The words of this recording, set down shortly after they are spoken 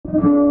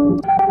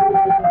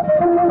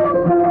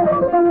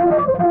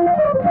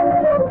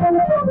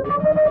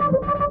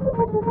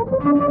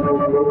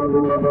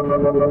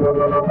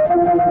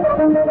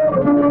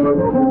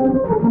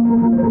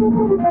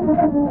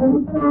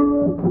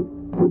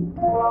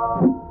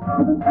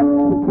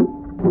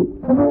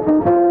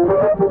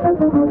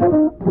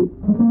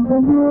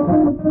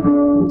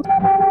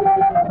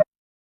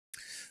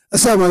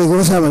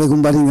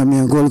Assalamualaikum badinga mi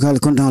gol kal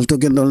kontan to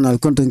kendol nal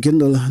kontan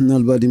kendol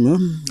nal badima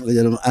la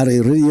jalam are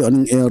radio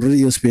on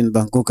radio spin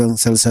banko kan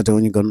selsate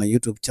woni gonna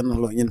YouTube channel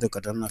o nyente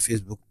kata na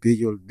Facebook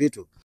page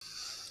betu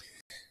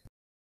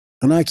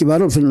ana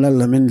kibaro fin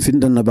lalla men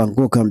findan na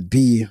banko kan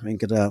bi men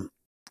kata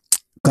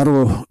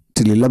karo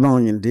tili laba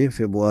nyende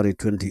February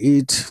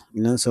 28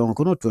 inan sa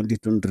kono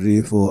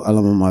 2023 for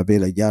alama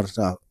mabela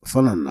jarta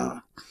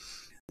fanana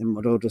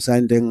Moto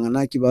sign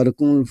ana kibaro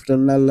kun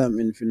fitan lalla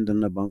min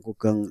findan na banko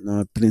kan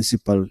na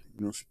principal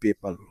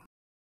newspaper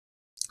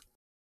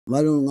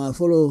malu nga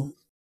follow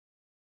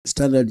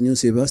standard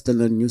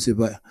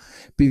newspaper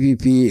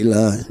PVP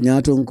la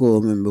nyaton ko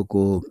membe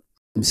ko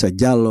Mr.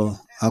 Jallo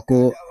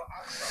ako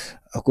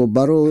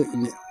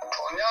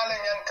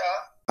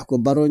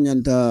baro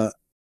nyanta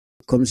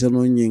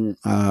commissioner nying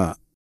a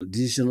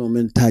decision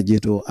men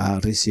tajeto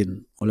a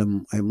resin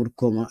olam ay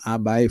murkoma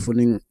a bay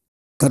funing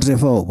carte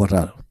fo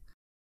portal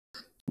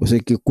parce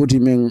que koti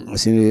men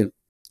asine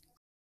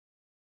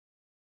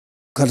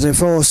carte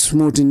fo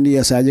smooth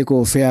india saje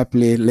ko fair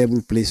play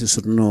level place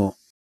sutno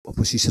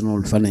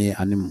oppositional fane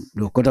anim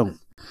do kotam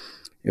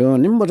yo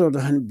nimbato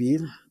hanbi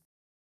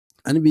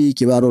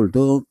kibarol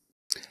to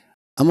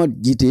amad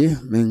jite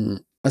men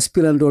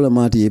aspirant dola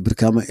mati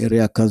birkama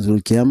area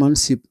council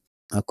chairmanship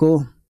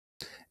ako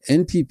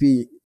NPP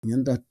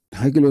nyanda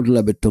hagilo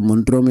la betto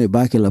montrome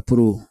bakela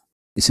pro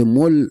ise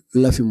mol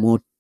lafi mo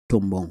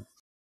tombon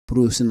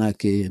pro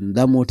sinake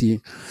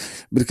ndamoti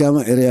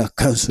birkama area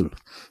council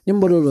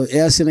nimbodo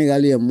e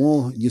Senegalia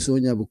mo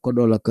jisonya bu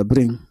kodola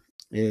kabring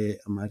e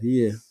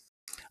marie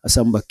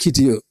asamba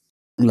kiti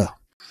la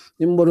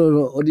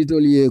nimbodo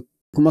auditolie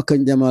kuma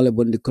kan jamale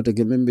bondi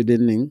kotege membe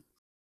denning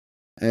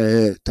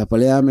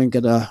tapale amen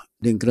kada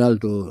denkral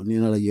to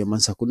nina la yeman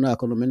sakuna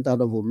kono menta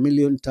do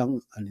million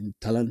tang anin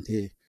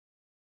talante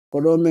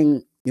kodo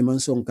men iman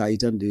son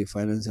kaitan de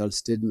financial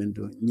statement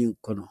do nyin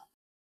kono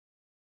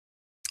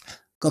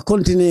ka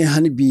continue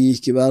hani bi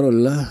kibaro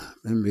la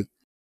membe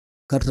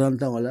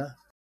kartanta wala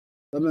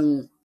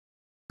kamen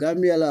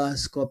Gambia la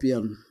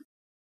scorpion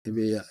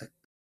ebe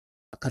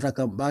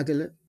kataka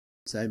bakele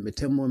sa imbe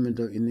temmo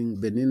mento inin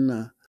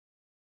beninna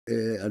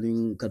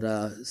anin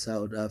kada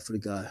South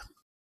Africa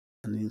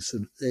anin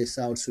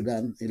South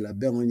Sudan ila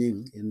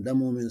bengoning in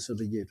damo men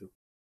soto jeto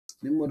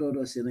nimmoto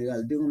do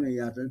Senegal dingo men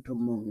yatal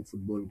tommo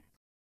football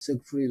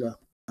sek free la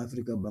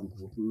Africa bank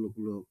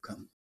kulo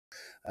kam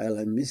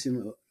ala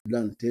mission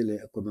dan tele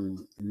ko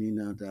ni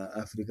nata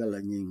Africa la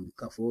nying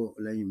kafo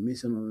la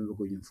mission men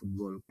ko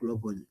football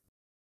club on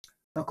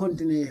ka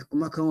continue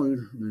kuma kawol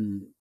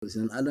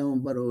sen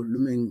Adam Barrow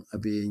lumen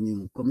abe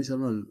nying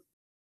commissioner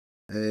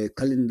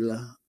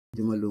calendar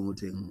jumalo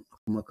ngoten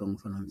kuma kam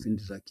fanam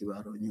findita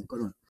kibaro nying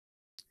kono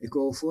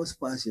eko first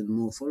person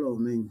mo follow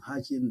men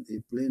hacking a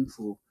plan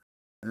for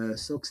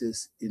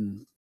success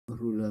in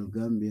rural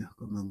Gambia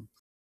komang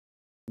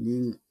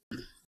nyim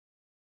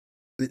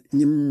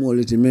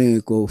moliti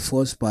men ko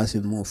first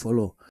person mo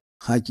follow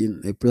hacking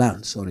a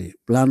plan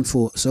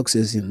for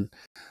success in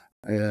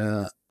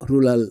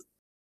rural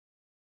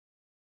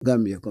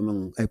Gambia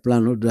komang a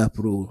plan oda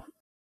pro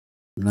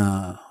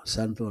na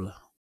santola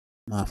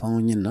ma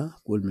fawnyina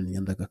kolmen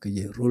yanda ka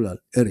kaje rural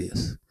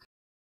areas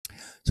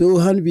so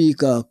hanbi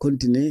ka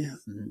continue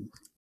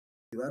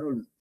warol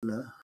la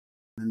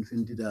man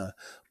findida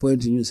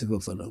point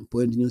newspaper fala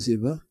point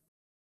newspaper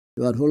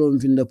war follow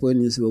finda point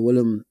newspaper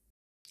wala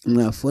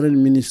na foreign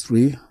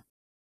ministry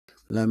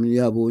la mi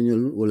yabo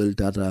nyol wala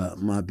tata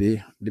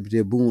mabe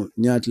député bungo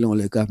nyaati lon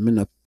le ka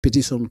mena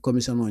petition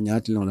commission o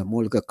nyaati lon la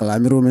mol ka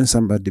kalamiro men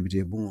samba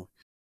député bungo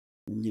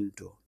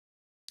nyinto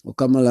o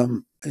kamala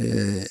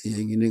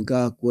yengine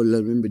ka ko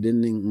la membe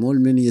denning mol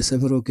men ye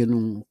safaro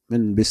kenum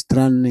men be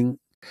stranding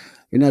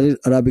United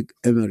Arab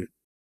Emirates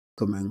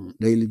comme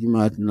daily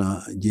jumaat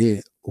na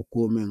je o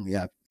ko men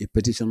ya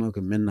petition o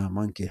ke men na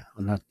manke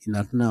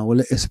inatna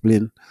wala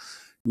explain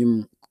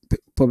nyim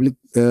public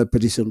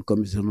petition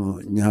commission o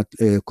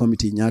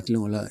committee nyaatli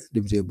wala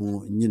député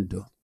bu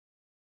nyindo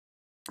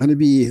ani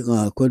bi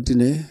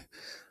continue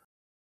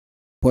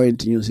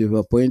point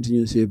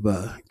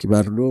newspaper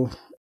kibardo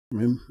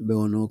mem be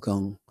wono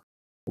kan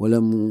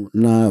wala mu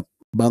na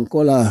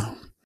bankola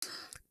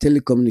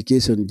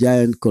telecommunication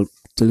giant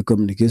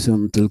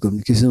telecommunication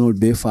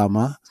be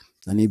fama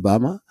ani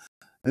bama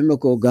membe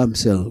ko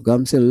gamsel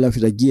la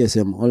fita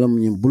GSM wala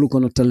mu bulu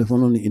kono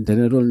telephone ni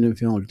internet ol ni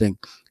fiol teng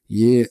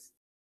ye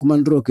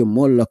kumandro ke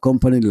mol la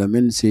company la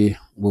mense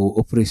bo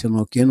operation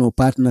o keno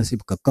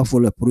partnership ka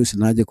kafola produce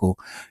naje ko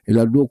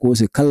ila do ko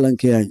se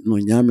kallanke no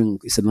nyamen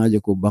isnaje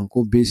ko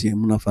banko besi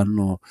muna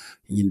fanno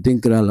yin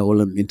denkra la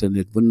wala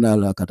internet bunda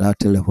la kata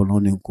telephone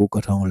ni ko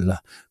kata wala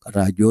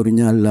kata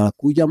jornya la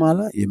ku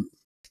jamala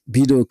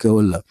bido ke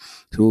wala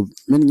so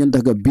men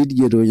nyanta ka bid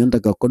gedo nyanta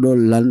ka kodol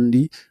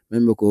landi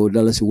membe ko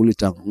dalasi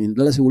wulitang min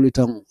dalasi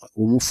wulitang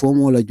o mu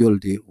fomo la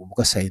jolde o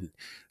ka sain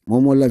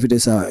momo la fite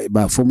sa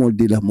ba fomo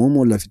dila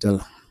momo la fital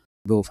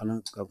do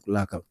fana ka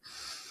laka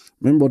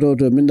men boto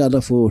to min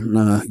data fo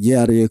na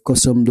jare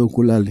custom do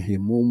kulal he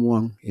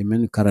momo e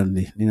men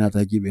karande ni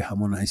nata jibe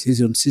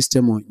harmonization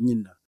system o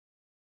nyinna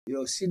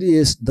yo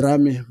CDS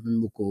drame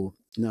membe ko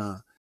na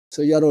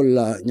so yarol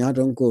la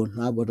nyaton ko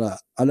na bota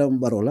alam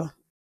barola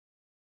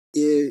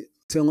e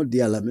fengo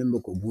diala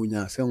membe ko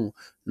bunya fengo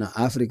na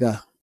Africa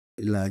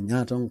la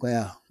nyaton ko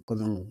ya ko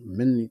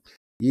men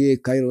ye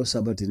Cairo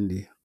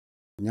sabatindi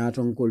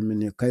nyaton ko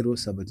men Cairo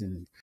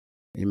sabatindi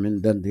e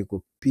men dande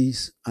ko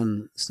peace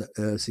and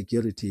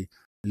security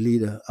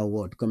leader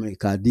award comme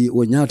ka di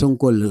o nyaton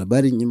ko la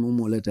bari nyimo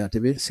mo leta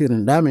tebe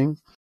sirin damen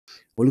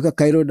woluka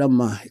Cairo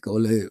damma ka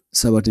ole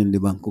sabatindi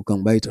banko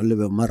kan bayto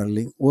lebe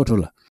marali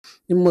wotola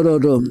immodo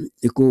do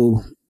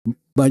iko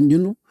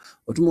banjunu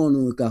otumo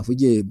no ka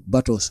fuje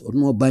batos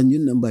otumo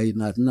banjun na mbay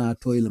na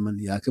toyle man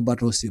yake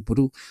batos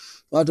puru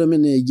wato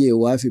men je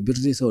wafi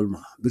birtisol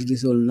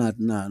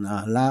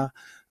na la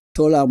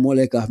tola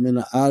mole ka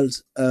mena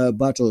als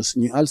batos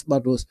ni als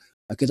batos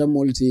aketa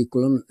molti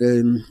kolon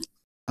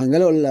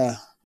angalo la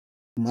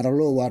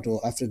maralo wato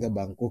Africa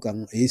banko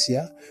kan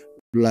Asia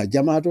la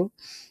jamato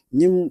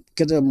nyim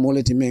keta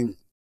molti men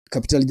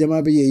capital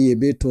jamabe ye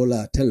be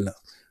tola tella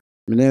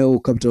mine o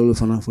capital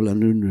fana fula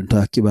ndun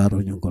ta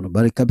kibaro nyon kono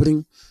bari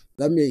kabring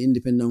Gambia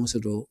independence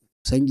to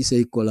sangi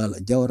sey kolala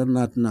jawra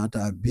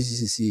nata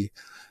BCC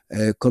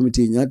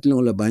committee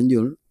nyatlo la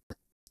banjol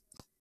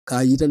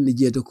ka yitan di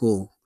jeto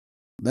ko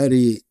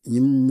bari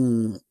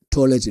nyim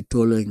toleti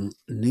tolen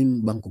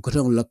nin banko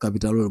kotan la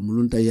capital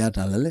mulunta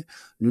yata lale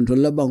nun to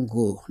la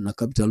banko na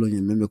capital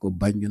nyi membe ko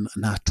banjol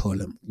na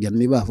tolem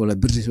janni ba fola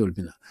Britishol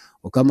bina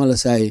o kamala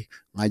sai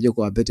ngaje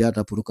ko abeti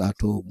ata pour ka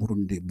to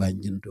murundi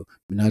banjinto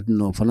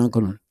minadno fanan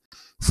kono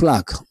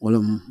flag wala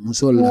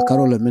musol la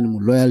karola men mu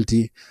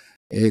loyalty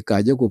e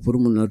kaje ko pour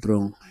mun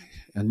natron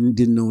an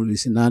dinno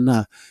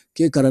lisinana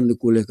ke karande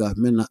kule ka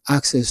men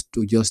access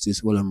to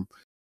justice wala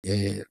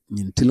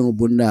nyin tilon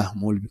bunda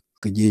mol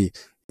kaje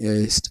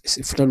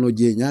fitano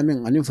je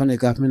nyamen anin fane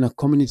ka men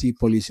community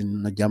police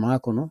na jamaa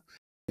kono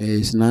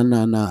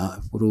sinana na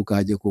pour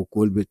kaje ko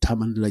kolbe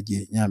tamandla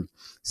je nyam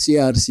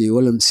CRC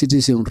wala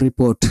citizen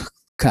report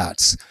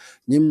cards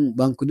nim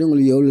banku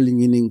dengol yewlo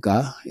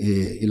lingininka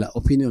ila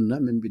opinion na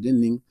men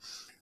bidending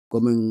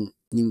comme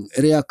ning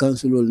area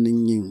council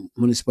ning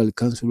municipal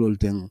council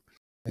ten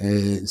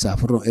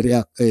safro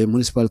area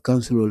municipal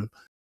council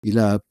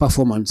ila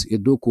performance e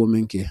do ko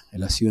menke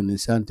ila sione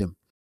santem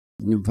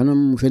nim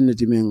fanam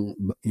fenneti men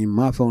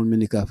ma fawn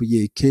men ka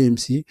fuje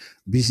KMC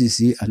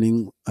BCC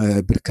aning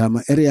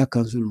Brikama area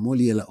council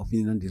moli ila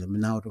opinion dila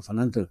minawto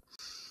fanantal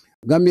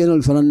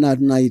Gambianol fanan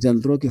na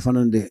itan roke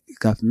fanande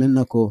ka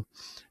menna ko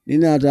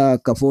ninata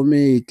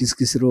kafome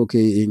kiskisiro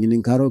ke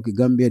nginin karo ke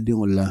Gambia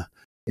dingol la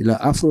ila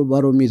afro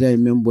barometer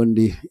men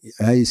bondi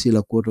ay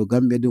sila koto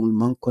Gambia dingol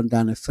man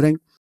kontane frank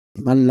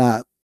man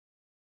la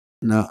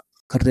na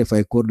carte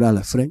fay korda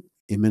la frank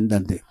e men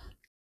dante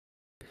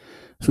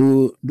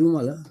so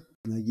dumala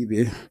na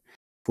jibe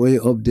foy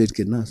update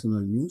ke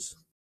national news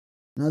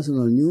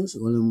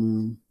wala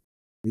mu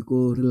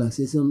iko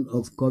relaxation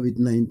of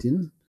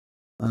COVID-19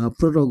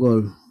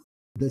 protocol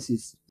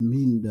doesn't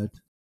mean that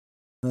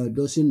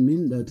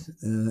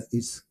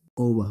it's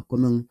over.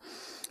 Komang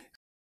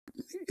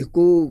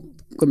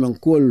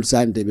kol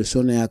sante be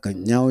sone aka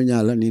nyaaw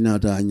nyaala ni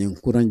nata nyen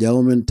kuran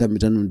jawmen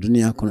tamitan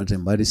dunia kono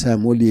tembari sa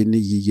moli ni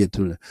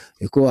yigetul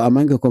eko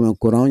amanke komang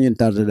kuran nyen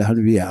tarde da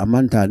hanwi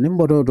amanta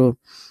nimbodo do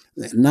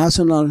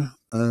national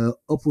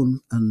open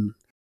and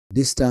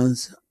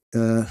distance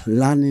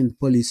learning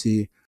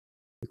policy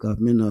ka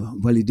mena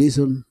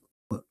validation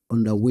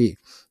on the way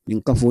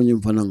nin kafonyi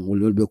fanan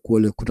wolbe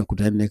kole kuta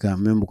ka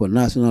membo ko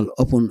national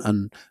open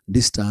and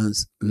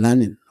distance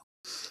learning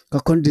ka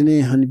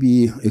continue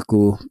hanbi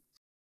eko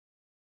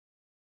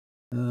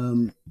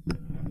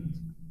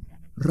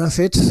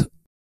Rafet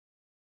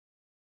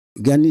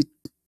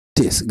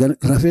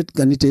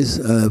Ganites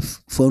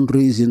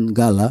fundraising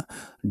gala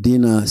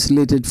dinner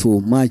slated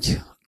for March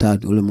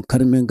 3rd olem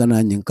Carmen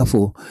Gana nyin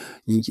kafo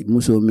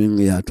muso men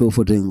ya to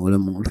foten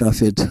olem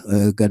Rafet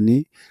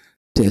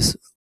Ganites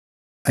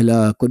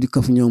ala kodi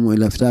kafu nyomo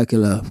ila fitake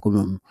la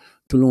comme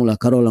tulung la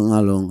karola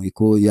ngalong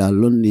iko ya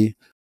londi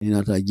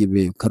inata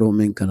jibe karo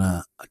men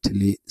kana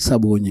atili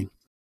sabonyi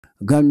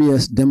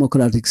Gambia's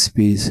democratic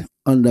space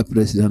under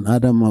President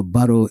Adama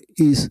Barrow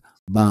is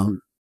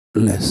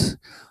boundless.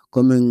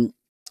 Coming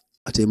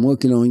at a more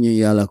kilonye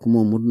yala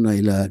kumo mudna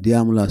ila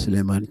diamula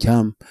Suleiman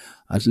Cham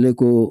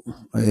atleko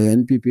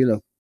NPP la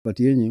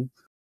patiyenyi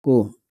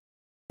ko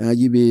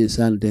ajibe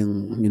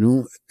santeng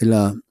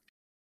ila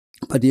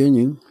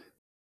patiyenyi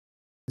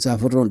sa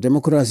foton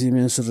demokrasi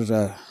men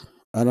sotota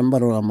Adama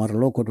la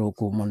marloko to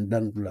ko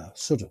mandandula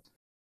soto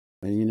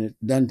yine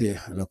dante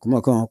la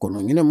kuma kan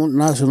kono yine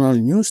national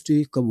news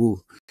ti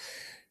kabu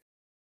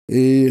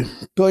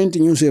to inti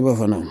newspaper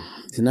fana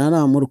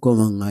sinana amur ko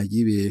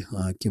ngajibe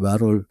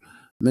kibarol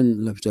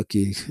men lafta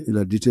ki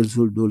ila details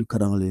dol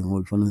karangle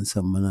ngol fana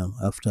samana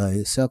after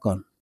a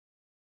second.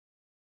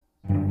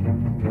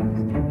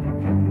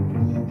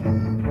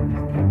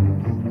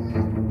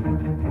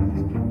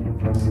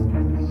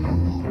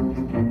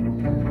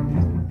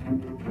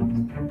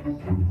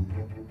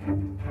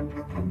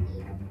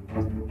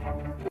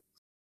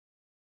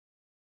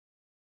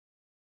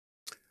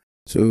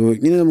 So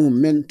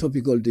men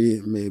topical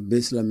de me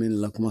besla men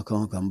la kuma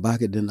kan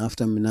back then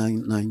after me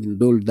nine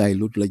dol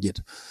dilute legit.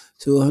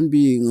 So han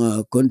being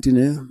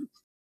continue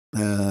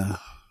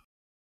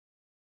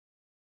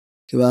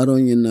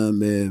kibaro nyina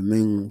me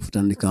men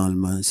futandi kan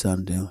man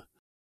sande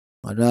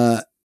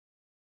ada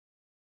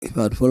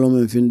ifat follow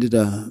me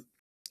findita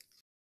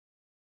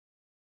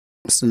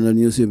standard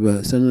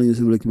newspaper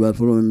kibaro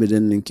follow me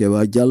den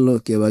keba jallo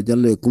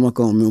kuma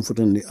kan men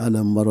futandi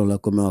Adam Barrow la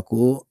kuma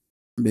ko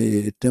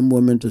be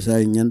tembo mento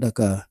sai nyanda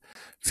ka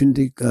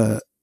findi ka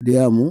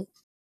diamu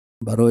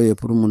Barrow e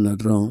pour mon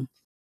dron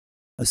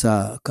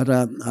asa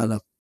kata ala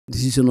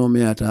decision o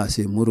me ata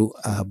se muru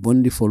a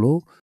bondi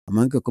follow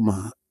amanka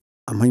kuma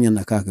amanya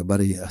nakaka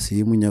bari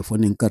asi munya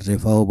fonin carte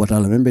fawo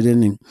batala membe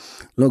den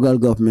local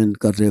government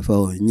carte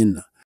fawo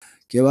nyinna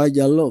kewa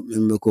jallo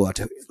membe ko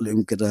ata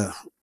lem keta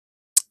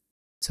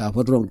sa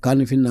patron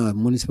kan finna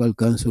municipal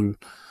council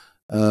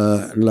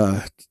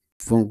la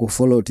fonko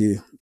follow ti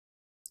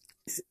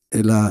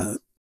ila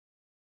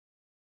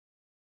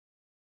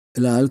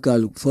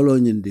alkal follow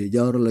nyinde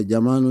jawro la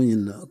jamano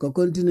nyinna ko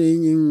continue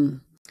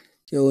nyin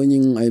kewo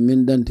nyin ay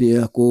min danti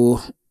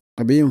ko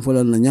abim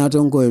folal na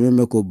nyaton ko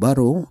membe ko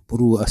Barrow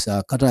pour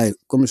asa kata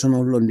commission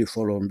of londi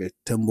follow be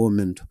tembo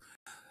mento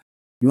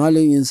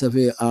nyale nyin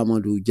safe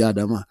Amadou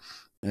Jadama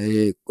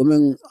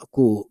komen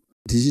ko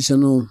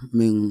decision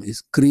men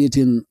is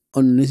creating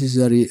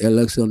unnecessary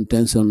election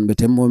tension be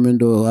tembo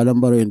mento Adam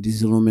Barrow en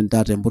decision men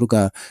tata pour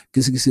ka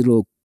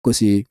kisikisiro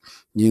kosi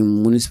nyin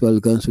municipal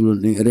council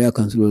ni area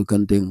council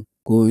kanten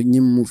ko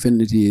nyim mu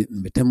fenniti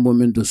be tembo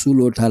mento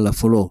sulo tala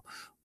follow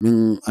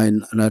men ay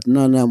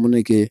natna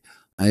muneke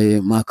ay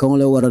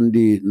makawle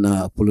warandi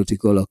na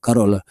political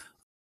karola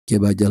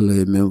keba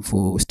jalle men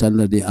fo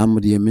standard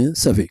amadi men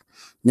safi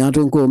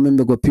nyaton ko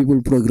membe ko People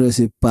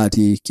Progressive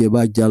Party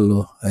keba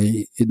jallo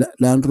ay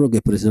landro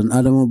ke president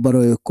Adam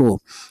Barrow ko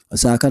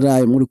sakata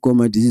ay muri ko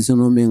ma decision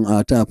men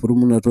ata pour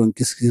mun ton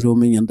kiskiro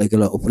men yanda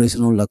kala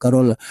operational la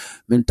karola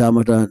men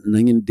tamata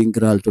nangin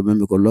dingral to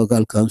membe ko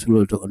local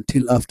council to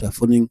until after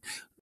funding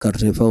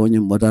carte fa woni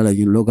modala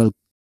yin local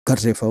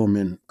carte fa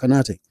men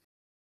kanate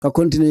ka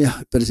continue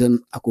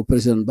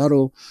president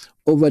Barrow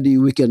over the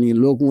weekend in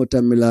logo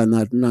tamila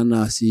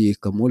na si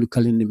kamol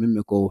kalindi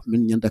meme ko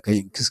min nyanda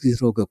kay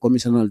kiskisro ko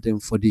commissioner them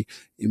for the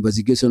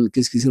investigation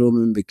kiskisro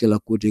meme kala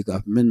kote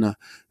ka menna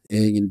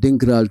in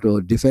dingral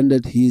to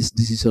defended his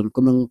decision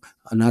coming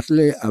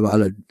anatle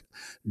abala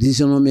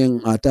decision men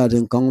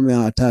ataten kan me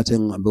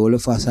ataten be wala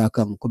fasa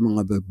kan coming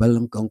abe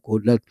balan kan ko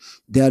that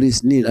there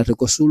is need at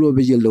ko sulo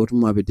be jelde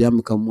otuma be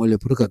diam kan mole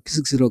pour ka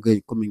kiskisro ko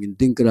coming in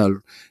dingral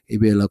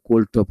ibe la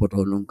kol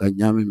topoto non ka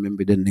nyame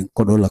membe den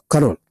kodola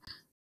karol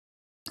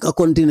ka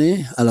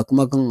continue ala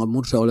kuma kan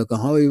mursa wala kan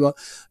however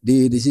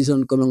the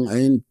decision coming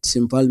in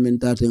simple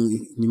mentaten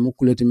ni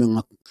mukuleti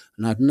men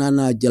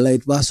na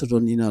jalait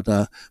basoto ni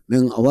nata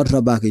men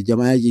awarta baki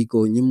jamaaji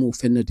ko nyimu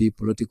fennati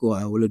politiko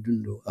a wala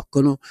dundo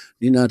akono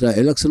ni nata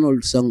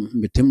electional sang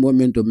betembo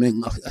mento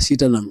men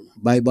asita nan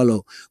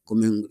baibalo ko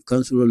men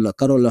council la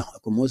karola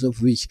ko most of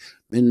which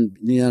men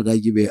ni nata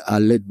jibe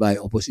are led by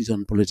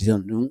opposition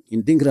politicians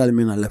in dingral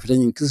men la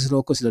fitani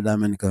kisro ko sila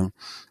damen kan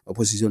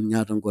opposition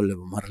nyaton ko le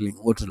marling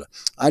otla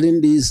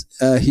adding this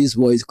his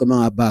voice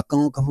kama ba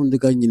kan ka fundi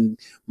kan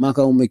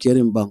maka umme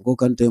kerim banko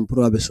kan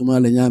tempro abe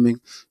sumale nyamen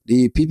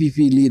the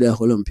PPP leader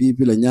holom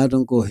PP la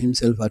nyaton ko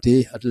himself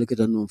ate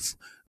atleketanu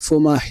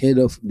former head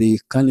of the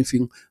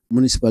Kanifing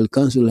Municipal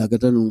Council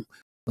hakatanu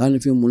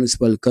Kanifing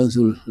Municipal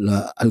Council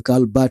la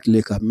alkal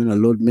batle ka mena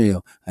Lord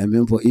Mayor I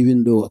mean for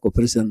even though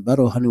President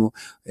Barrow hanu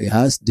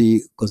has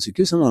the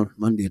constitutional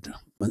mandate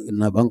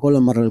na bankola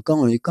maral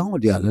kango ikango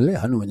dialale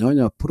hanu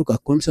nyanya puruka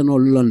commissioner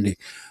lolande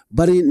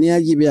bari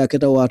niaji be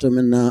aketa wato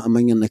menna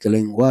amanya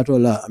nakeleng wato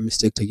la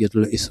mistake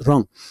tagetlo is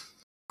wrong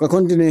ka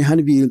continue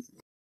hanbi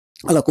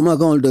ala kuma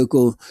kan de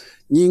ko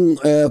ning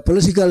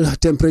political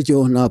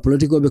temperature na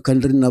political be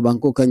country na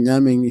banko kan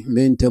nyame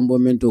men tembo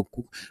mento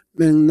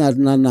men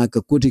na ka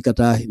kuti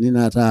kata ni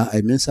nata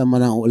ay men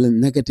samana ole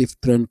negative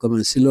trend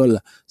comme silo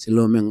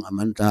men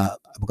amanta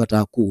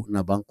abukata ku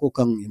na banko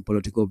kan in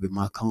political be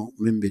makan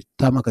membe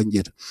tama kan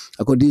jet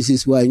ako this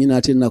is why ni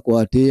natin na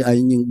ko ate ay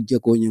ning je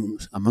ko ning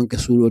amanke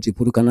suloti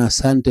pour kana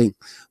sante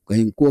ko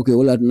in ko ke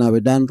wala na be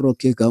dandro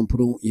ke kan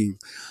pour in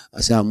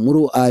asa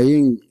muru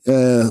ayin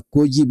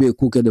ko jibe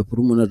ku ke de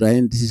pour mona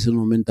rain decision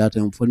momentata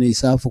foni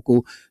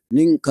safuko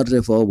ning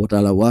carte fa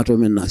botala wato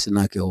men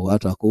nasinake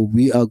wato ko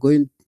we are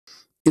going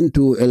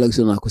into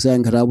election akusa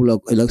ngarabula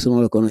election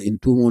kono in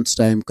 2 months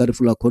time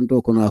karfula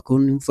konto kono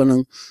akon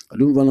fanan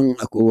adum fanan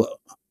ako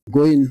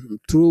going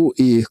through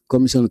a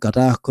commission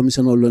kata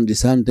commission on the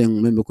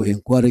sandeng member ko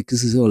inquiry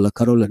kisisi wala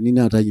karola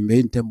nina ta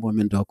yimbe tempo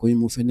men ko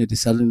yimu feneti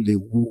suddenly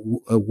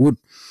wood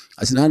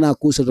asinana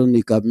kusoto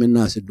ni ka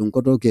menna se dun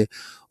koto ke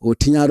o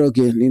tinyaro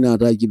ke nina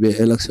ta gibe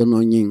election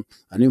on yin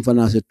anin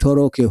fana se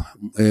toro ke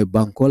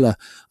bankola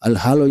al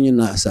halo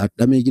nyina sa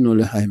damegino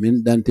le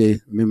haymen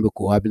dante member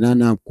ko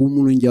abinana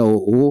kumunu njawo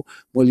o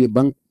moli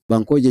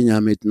banko je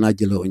nyame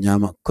najela o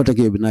nyama kota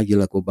ke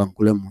najela ko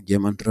bankule mu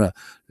jemantra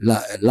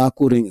la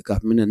kuring ka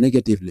mina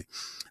negatively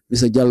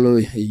Mr. Jallo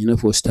yina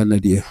fo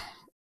standard ye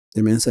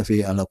men safi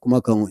ala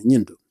kuma kan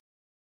nyinto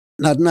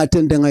na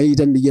tendenga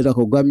yitan dijera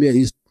ko Gambia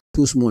is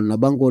too small na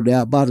banko de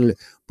barle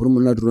pour mo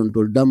na ron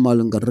tol damal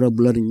ngarra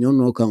bular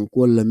nyono kan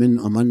ko la men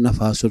amanna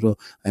fa soto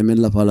ay men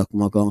la fala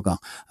kuma kan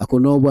ako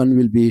no one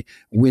will be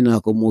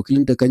winner ko mo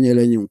kilinte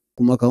kanyele nyum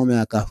kuma kan me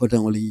aka fota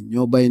ngoli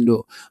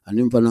nyobayndo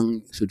anim fanan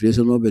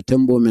situation no be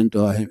tembo men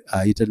to a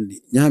yitan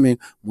nyame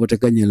mota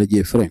kanyele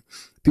je friend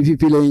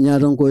PPP le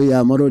nyaron ko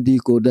ya marodi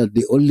ko that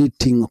the only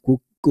thing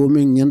ko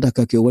men nyanda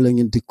ka ke wala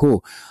nginti ko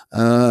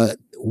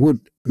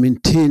would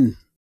maintain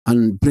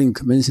and bring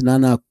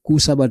mensinana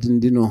kusa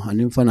batindino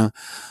animfana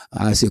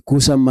as a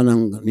kusa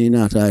manang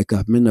nina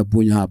taika mena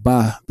bunya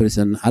ba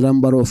president Adam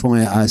Barrow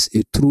fonga as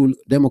a true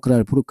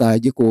democrat puruka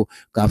jiko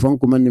ka fon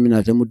ko man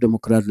mina temu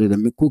democrat le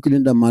mi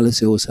kukilinda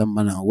malase o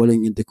samana wala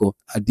ngintiko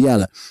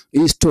adiala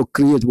is to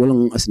create wala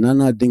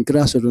asinana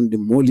dinkraso don de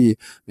moli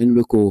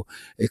menbe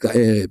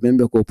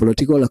ko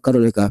political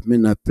karole ka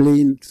mena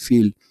playing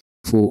field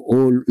for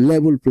all,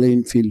 level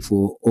playing field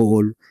for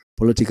all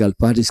political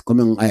parties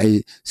coming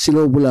ay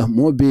silo bula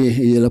mobe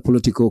la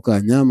political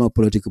ka nyama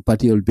political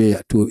party will be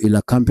to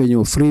ila campaign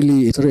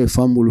freely itre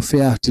famul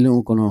fair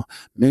tilon kono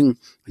men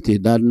te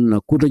dan na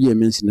kutoje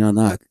men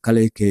sinana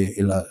kale ke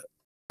ila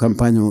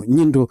campaign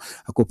nyindo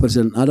ako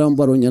person Adam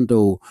Barrow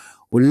nyanto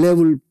o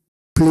level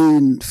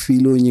playing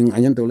field nyin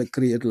anyanto le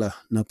create la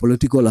na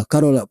political la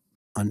karola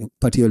and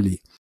party li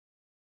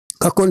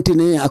ka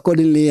continue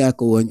accordingly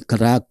ako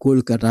kata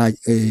kul kata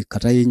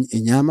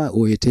nyama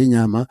o ete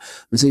nyama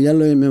mse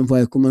yallo men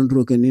fa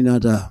kumandro ke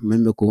ninata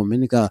membe ko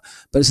menika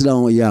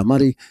president ya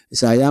mari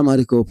sa ya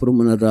mari ko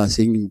promenada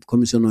sing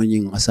commission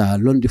on asa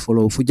londi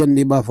follow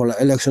fujandi ba follow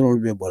election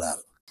be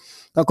bolal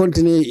ka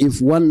continue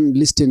if one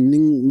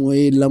listening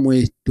moy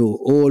lamoy to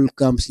all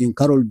camps in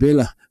Carol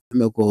Bella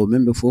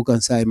member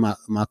focus sai ma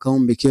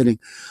account be caring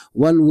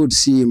one would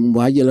see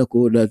mwajela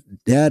ko that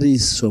there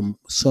is some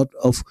sort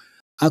of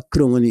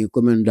acrimony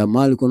komenda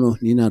malkono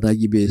nina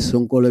rajibe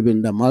sonkole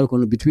benda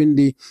malkono between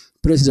the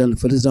president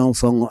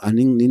Fango and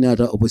nina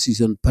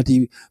opposition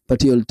party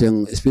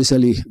olteng,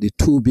 especially the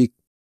two big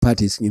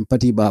parties in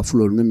party ba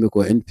floor member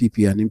ko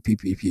NPP and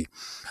MPPP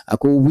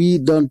ako we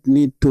don't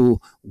need to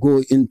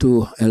go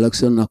into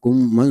election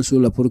akum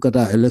mansula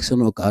purkata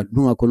election o ka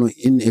dunga kono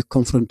in a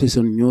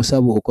confrontation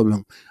nyosabo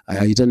okomeng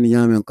ayitan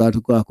nyame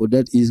ko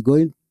that is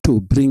going to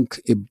bring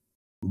a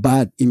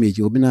bad image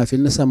obina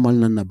finna samal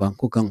na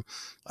banko kan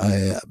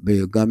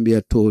be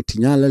Gambia to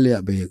tinyala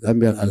le be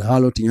Gambia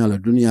alhalo tinyala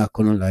dunia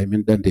kono la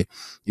mendande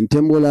in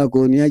tembola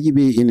ko niaji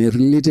be in a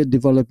related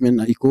development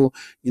iko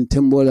in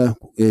tembola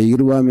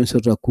yirwa men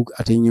sota cook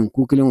atenyin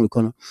kukilen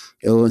kono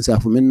on sa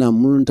fumenna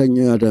munta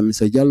nyoyata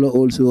Mr. Jallo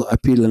also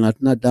appeal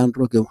na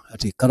dandro ke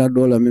ati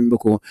karadola membe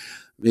ko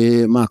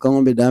be ma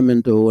kan be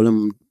damento wala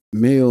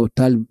Mayo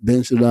Tal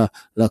Bensula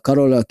la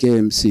Carola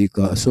KMC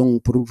ka song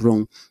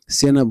purung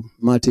Sena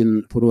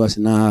Martin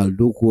Purwasina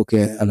doku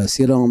ke ala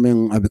sirang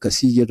men abika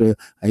sijeto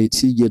ay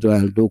sijeto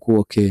al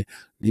doku ke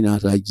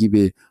ninata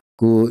gibe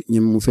ko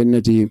nyim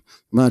fenneti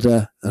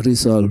mata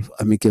resolve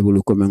amicable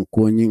komen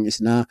ko nyin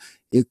isna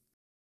e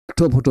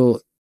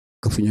topoto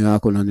kafunyo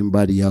yako na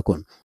nimbadi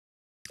yako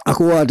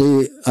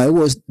I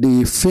was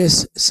the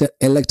first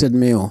elected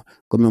mayor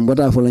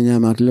komembota fola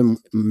nyama atle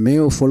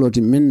mayor followed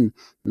men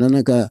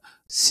nanaka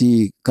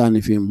si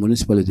kanifi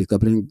municipality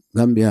kabrin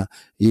Gambia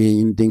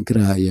ye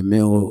indinkra ye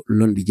mayor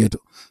londi ghetto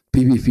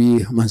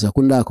PPP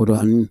mansakunda koto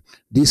and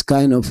this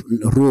kind of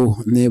row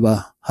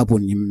never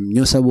happen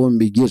nyosabo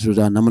mbi ghetto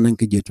da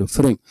namananke ghetto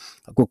friend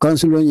ko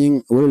council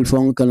yin wel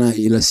fon kana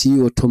ila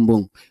CEO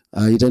tombong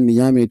itan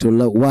nyame to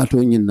la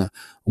Waato nyina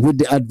with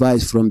the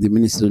advice from the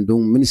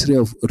Ministry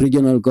of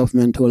Regional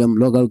Government or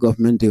local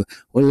government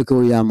or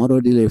ko ya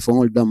marodi le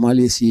fon da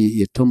malisi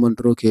ye tombon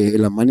troke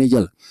ila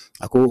manager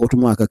ako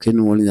otuma ka ken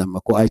wol nyama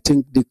ko I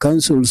think the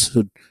council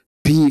should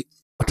be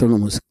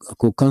autonomous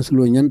ko council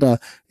nyanda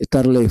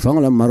etarle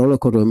fangla marola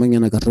ko do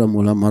mengena katra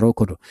mola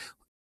maroko do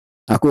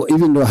ako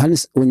even though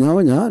Hans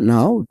Onyaonya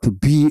now to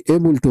be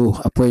able to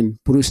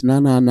appoint Purus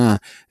Nana na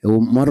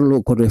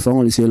marolo ko do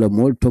fangla sela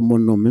mol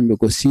tombon no membe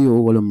ko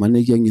CEO wala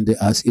manager nginde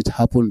as it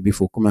happened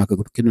before kuma ka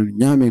ken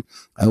nyame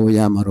ayo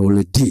ya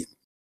marole di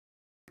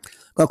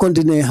ka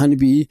continue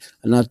hanbi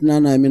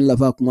natnana min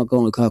lafa kuma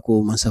ka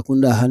ko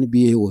masakunda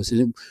hanbi was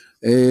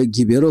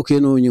gibero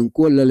keno nyin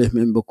ko lale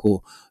membe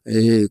ko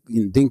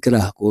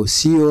dinkra ko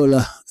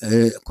siola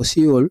ko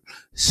siol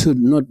should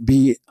not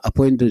be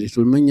appointed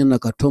to manyana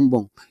ka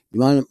tombong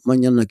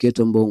manyana ke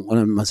tombong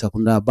wala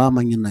masakunda ba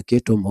manyana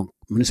ke tombong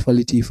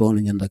municipality for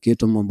nyanda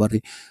keto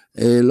mombari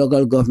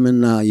local government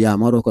na ya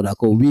maroko da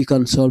ko we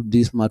can solve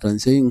this matter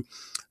and saying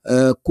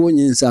ko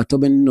nyin sa to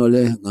ben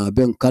nole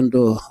ben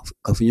kando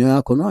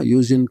kafinyo kono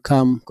using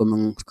cam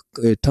comme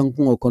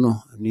tankungo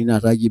kono nina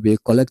ragi be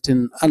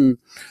collecting and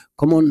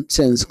common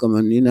sense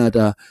comme nina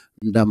da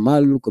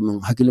ndamal comme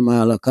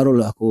hakilima la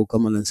karola ko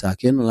kamalan sa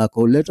ken la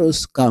ko let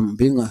us come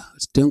being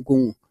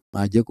tankung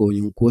maje ko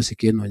yin ko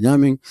sikeno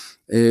nyamin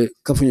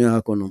kafinyo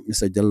kono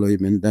Mr. Jallo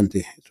men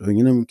dante to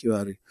nginam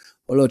kiwari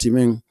oloti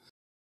men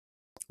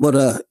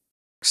boda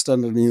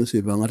standard news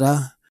be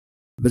ngata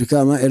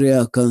Brikama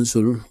Area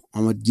Council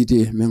Ahmad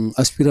Jite men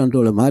aspirant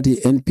le mati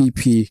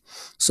NPP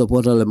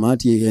supporter le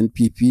mati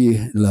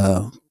NPP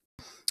la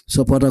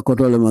supporter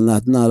koto le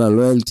manatna la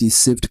loyalty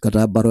shift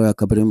kata baro ya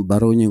kabrim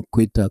baro nyin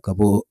kwita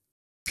kabo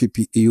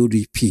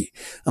UDP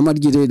Ahmad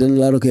Jite dan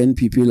laro ke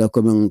NPP la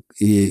komen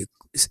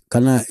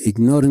kana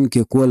ignoring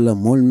ke kola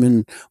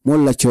molmen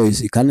molla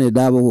choice kana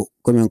dabo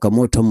komen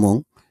kamoto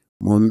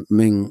mon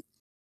men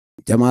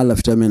jamala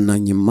vitamin na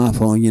nyimma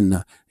fa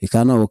nyinna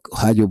ikana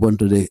hajo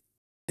bonto de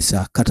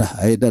sa kata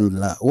aidan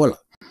la wala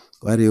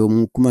wari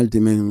kumalti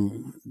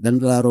men dan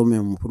laro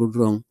men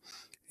production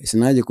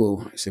isinaje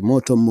ko se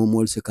moto mo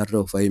mol se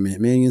karro fayme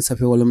men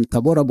safe wala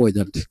tabora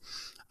boydanti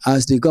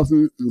as the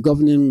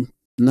governing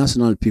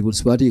National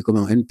People's Party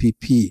comme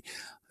NPP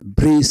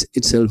brace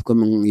itself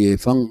comme ye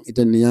fang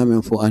iten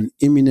nyame for an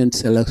imminent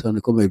selection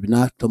comme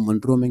bina to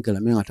mandro men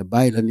kala men ata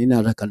bayla ni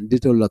na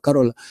candidate la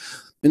karola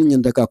min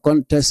nyanda ka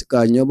contest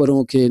ka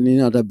nyobaro ke ni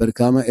na da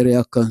Berkama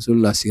Area Council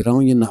la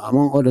siraw ni na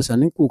among others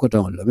anin ku ko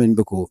tan la men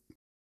be ko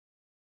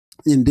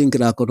in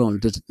dinkra ko don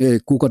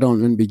ku ko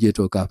don men be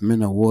jeto ka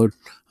men award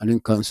anin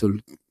council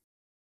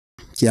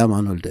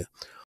chairman olde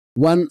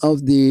one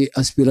of the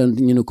aspirant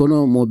ni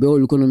kono mo be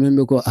ol kono men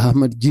be ko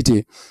Ahmad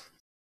Jite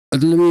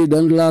adlimi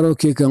dan laro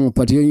ke kan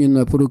patiyo ni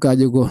na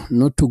purukaje go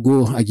not to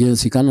go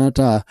against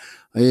kanata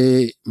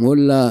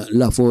molla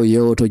la fo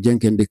yo to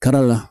jenkende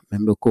karala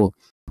men be ko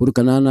pour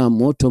kanana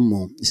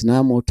motomo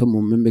isna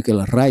motomo membe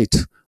kala right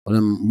wala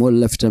mol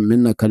lefta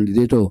minna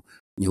candidato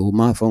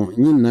nyuma fa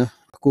nyinna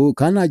ko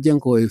kana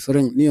jenko e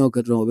freng ni o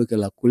kato be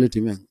kala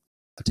kuleti men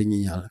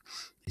atinyi nyala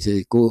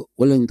ise ko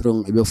wala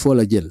ndrong be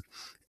fola jel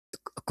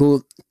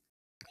ko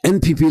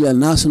NPP la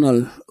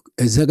National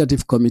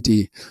Executive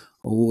Committee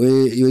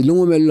yo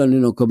lungu melo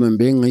nino comme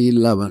benga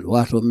yilla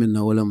Waato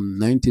minna wala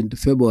 19th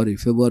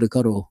February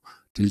karo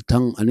til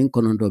tang anin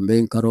kono do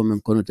ben karo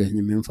men kono te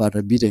min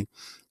fata biten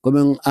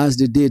comme as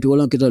the date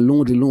wala kita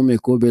lungu ti lungu me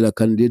ko be la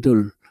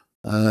candidatul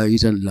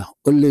itan la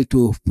only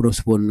to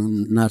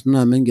postpone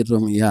natna men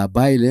getom ya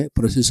baile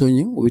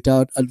procession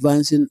without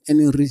advancing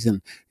any reason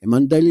e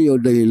man dali yo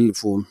dali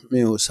fo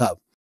me o sab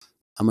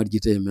Ahmad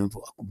Jite men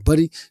fo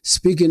bari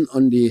speaking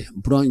on the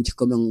branch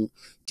comme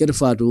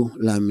kerfatu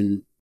la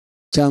min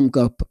cham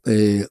ka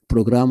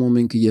programo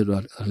men ki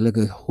yedo la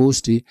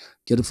hosti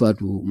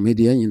kerfatu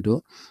media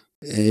nyindo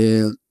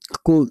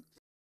ko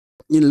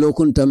in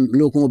lokon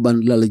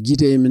ban la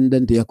Jite min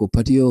dante yako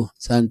patio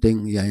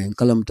santeng ya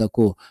kalamta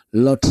ko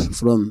lot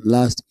from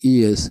last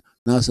year's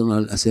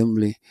National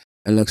Assembly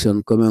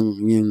election comme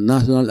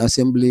National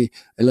Assembly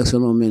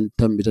election men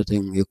tambita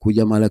teng e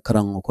kujamala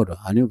karango kodo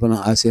ani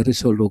fana as a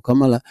result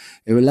kamala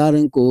e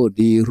laren ko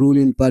the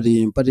ruling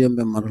party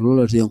member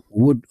marlolo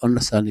would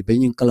understand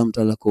benin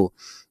kalamta la ko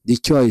the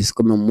choice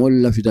comme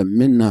molla fita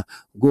menna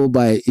go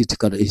by it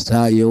kada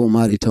ita yo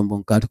mari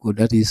tambon katko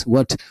that is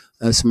what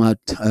smart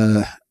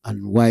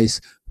and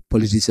wise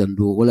politician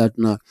do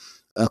walatna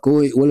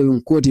ko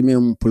wala koti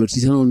mem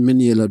politician men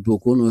yela do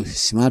kono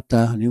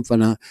smata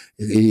nimfana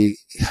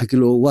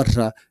hakilo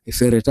warta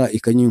fereta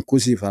ikanyin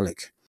kusi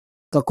falek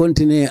ka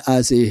continue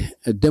as a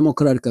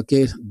democrat ka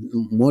ke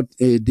mod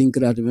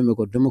democrat mem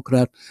ko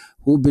democrat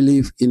who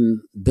believe in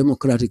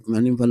democratic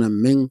manimfana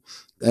men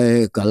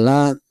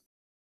kala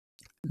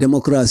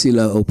democracy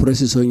la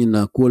opposition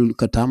na kul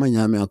katama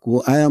nyame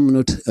ako I am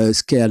not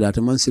scared at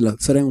mansila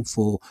fereng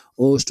for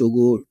us to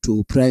go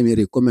to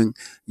primary comment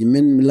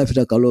men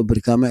lafita kalo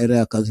Brikama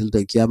Area Council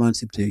te kiaman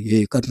sipte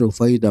e katro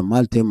faida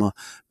maltema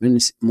men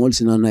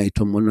molsina na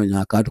itomono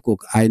nya katko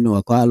I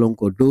know akalon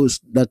ko those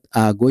that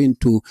are going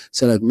to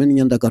select men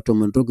nyanda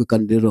katomo to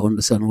candidate on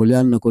the san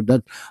holian ko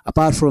that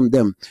apart from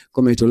them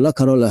come to la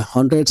karola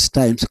hundreds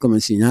times come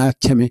sinya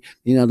keme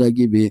ina da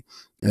gibi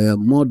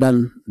more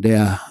than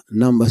their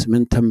numbers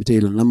men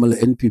tamtel number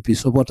NPP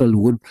supporter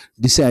would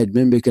decide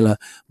membe kala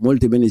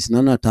multi benis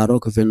nana taro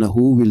ko fenna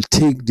who will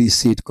take this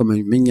seat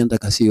comme menyanda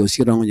kasi o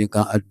sirango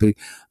nyaka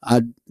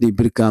at the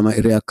Brikama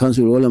Area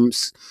Council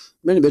olams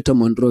men beto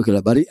mondro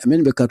kala bari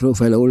men be katro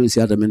fayla wol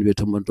siata men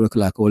beto mondro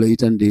kala ko le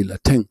itande la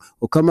teng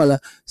o kamala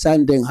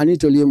sandeng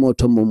hanito limo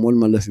tomo mol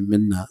malafi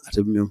menna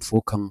at men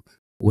fokang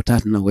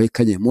wotatna way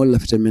kanye mol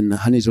lafita menna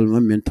hanito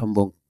men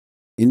tombong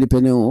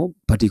independent o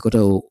parti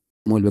kota o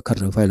molbe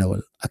karta fayla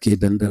wal ake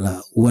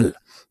dandala wal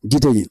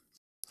Jite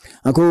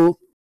ako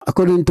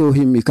According to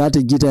him,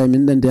 Ikate Gita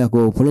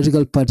Mindantako,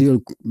 political party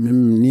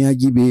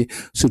Niagibe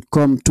should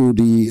come to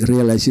the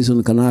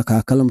realization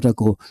Kanaka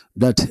Kalamtako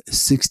that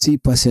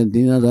 60%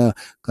 in other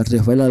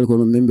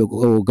Katrefala member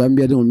or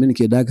Gambia don't mean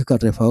Kedaka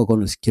Katrefa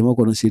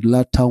Kemoko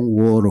Sidla Town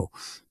Waro.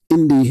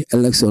 In the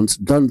elections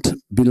don't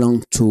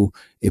belong to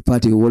a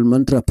party. Wal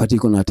mantra party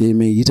konate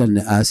me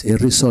yitan as a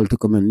result to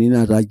come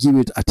nina ra give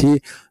it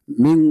ate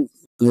ming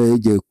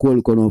je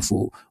call kono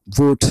for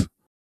vote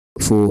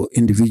for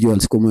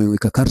individuals como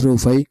ka karto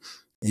fay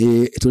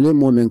to le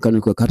momen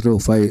kan ko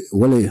karto fay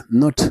wala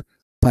not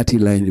party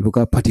line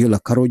because party la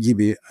karo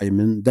jibe I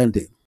mean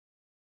dante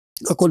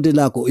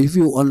if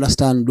you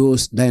understand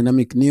those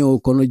dynamic neo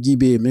kono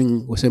jibe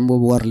men osembo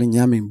warle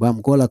nyami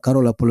bam kola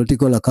karola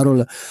political la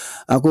karola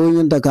ako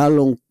nyanda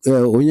kalong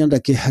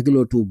onyanda ke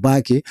hagilo to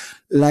bake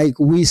like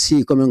we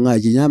see comme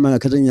ngaji nyama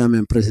kata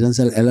nyama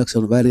presidential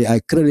election very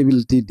high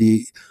credibility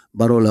di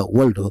barola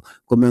waldo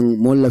comme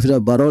molla fita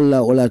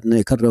barola wala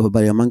ne kardo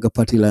bari manga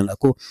party line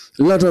ako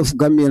a lot of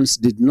Gambians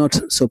did not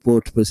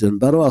support President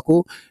Barrow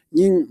ako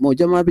nying mo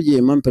jama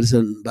bije man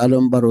President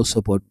Barrow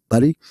support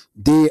bari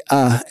they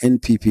are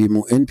NPP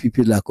mo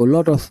NPP like a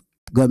lot of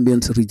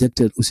Gambians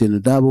rejected Usain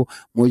Dabo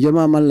mo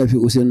jama man la fi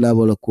Usain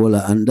Dabo la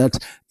kola and that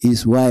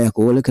is why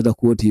ako wala kada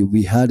koti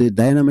we had a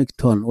dynamic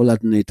tone wala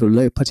ne to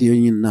lay party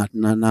yin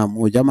na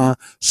mo jama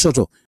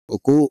soto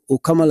ko o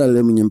kamala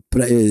le mun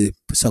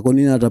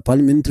sakonina da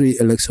parliamentary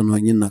election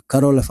yin na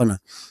karola fana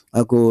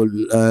ako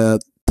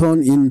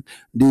turn in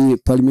the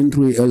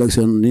parliamentary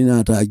election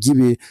nina ta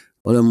jibe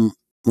wala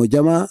mo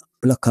jama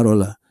la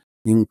karola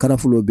in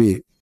karafulo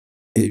be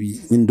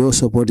in those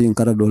supporting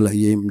Karadola,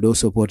 in those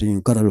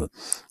supporting Karado.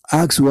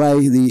 Ask why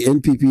the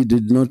NPP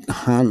did not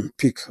hand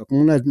pick.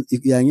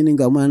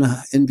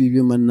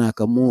 NPP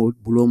manaka mo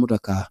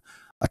bulomutaka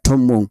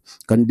atomong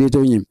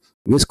candidate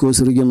West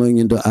Coast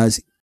region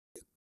as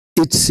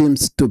it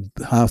seems to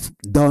have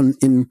done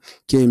in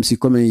KMC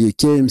coming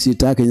KMC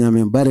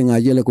takenyame baring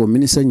ajele ko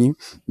minister nyi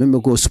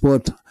member ko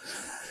sport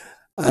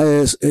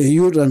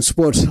youth and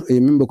sport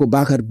member ko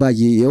Bakar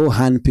Baji yo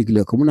hand pick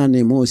le komuna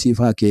ne mo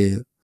sifa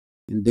ke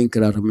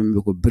Dinkra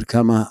member ko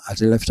Birkama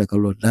at left a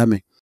color dame.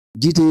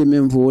 GT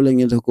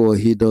member ko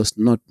he does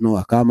not know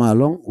Akama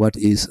along what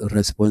is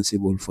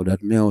responsible for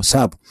that male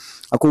sub.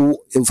 Ako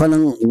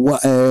fanang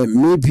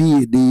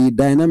maybe the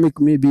dynamic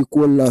maybe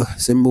kola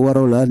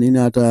sembuarola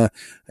ninata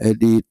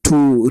the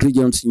two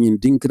regions in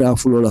Dinkra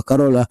Fulola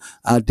Karola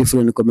are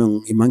different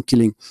coming iman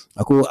killing.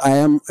 Ako I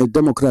am a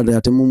Democrat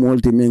at a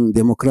multi-ming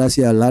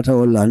democracy later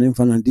all and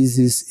fan this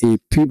is a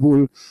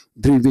people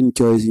driven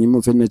choice in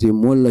infinity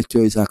mola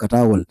choice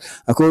akatawal.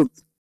 Ako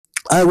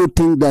I would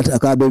think that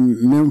Akabe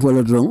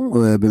Memfolodrong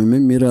or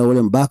Mira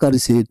William Bakari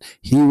said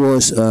he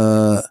was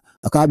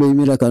Akabe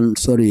Mirakan,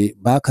 sorry,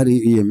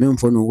 Bakari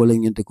Memphon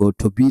willing to go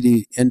to be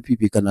the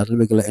NPP can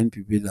regular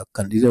NPP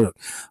candidate.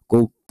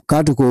 Go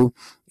Katuko,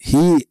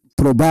 he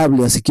probably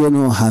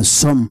Askeno has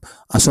some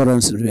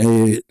assurance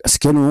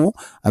Skeno,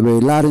 a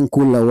Larin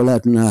Kula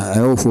Walatna,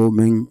 Iofo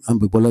Ming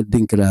Ambibola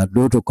Dinkra,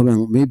 Doto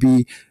coming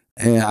maybe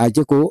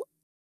Ajeko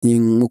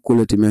in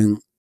Mukuletimen.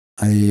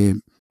 I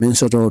men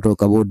soto to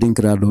kabo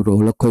dinkra do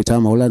lokko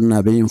tama wala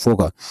na be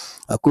foka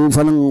aku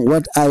fanan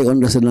what I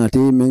understand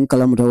men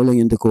kalamata wala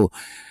ngindiko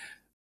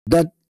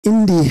that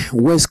in the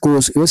west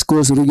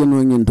coast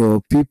region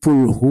into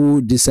people who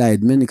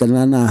decide men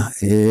kanana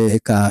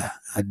ka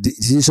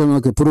decision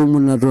ke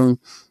promuna ron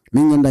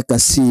mingenda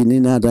kasi ni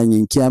na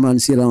danyin kiaman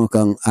siran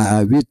kan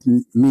with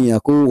me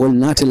ako wal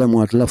natela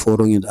mo atla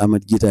forong in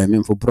amad gita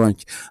men for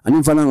branch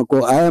ani fanan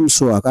ko I am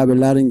so akabe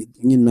larin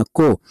ngin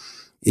ko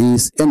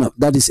is enough.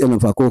 That is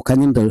enough. Ako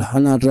kanyindal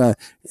hanara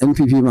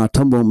NPP ma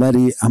tambo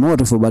mari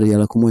amoto fo bari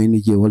yala kumo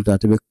iniji volta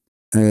tebe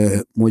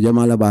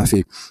mojamala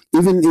bafi.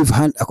 Even if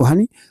ako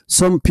hani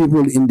some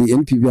people in the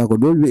NPP ako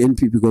don't be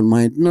NPP gon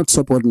might not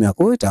support me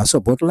ako it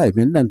support life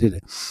mendantile.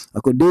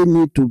 Ako they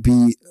need to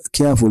be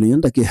careful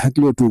yanda ke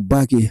hakilo to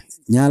baki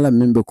nyala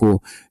membe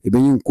ko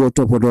ibenyin ko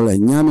topo dola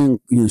nyame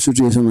in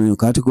situation on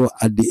katiko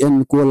at the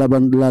end ko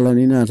labandala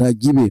nina ta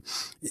jibe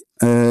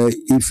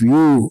if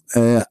you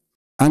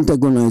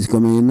antagonize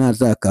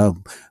community ka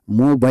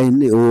mo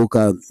bayni o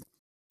ka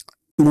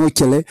mo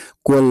kele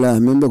ko la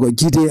membe ko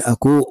jite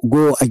ako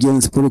go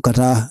against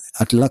pulukata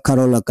at la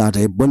karola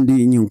kata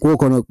bondi nyin ko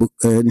kono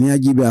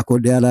niajibe ako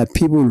there are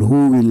people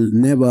who will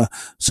never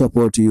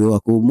support you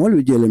ako mo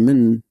jele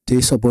men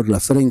te support la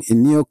friend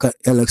in new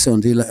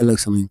election de la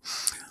election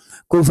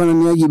ko fana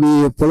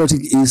niajibe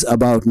politics is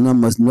about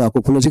numbers no ako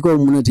political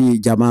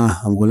munati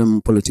jama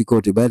amgolam political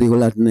te bari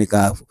wala ne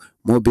ka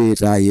mobe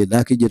raye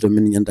daki jeto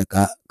min nyanda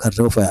ka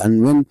kartofa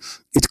and when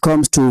it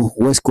comes to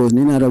West Coast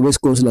nina da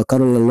West Coast la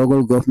Carola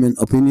local government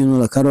opinion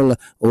la Carola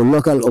or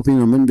local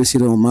opinion men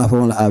besiro ma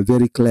fonla are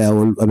very clear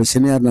or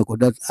abeseniar na ko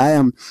that I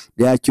am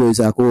their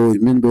choice ako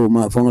mendo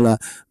ma fonla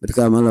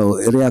betka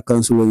mala area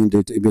council in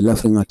the be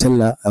laughing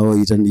atella or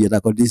itan yeta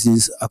ko this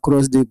is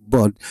across the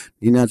board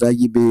nina da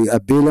gibe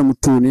abela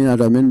mutu nina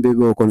da men be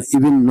ko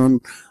even non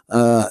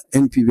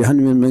NPP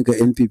hanmen menka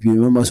NPP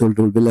members ol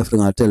dol bela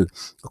frangatel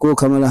ko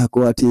kamala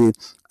ko ati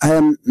I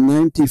am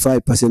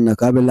 95% na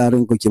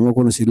kabelaren ko kemo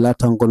kono si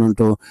latan kono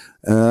to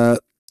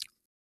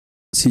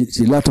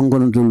si latan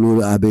kono to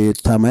lulu abe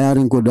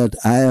tamayarin ko that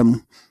I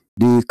am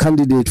the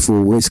candidate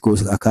for West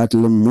Coast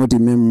akatle moti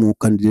memu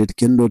candidate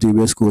kendo to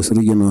West Coast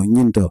region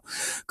nyinto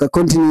ka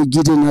continue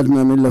gite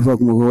nadma mella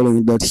fak mo hola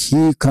that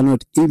he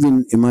cannot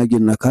even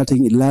imagine na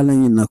cutting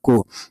ilalan na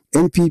ko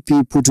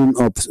NPP putting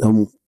up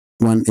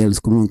one else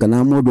kumun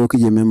kana modo ke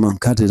jeme man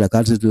kate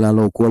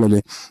lalo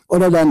kolale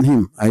other than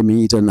him I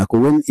mean it na ko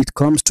when it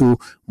comes to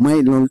my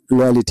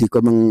loyalty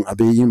komang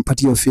abe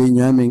party of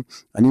nyaming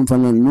anim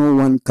fana no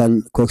one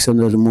can question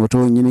the moto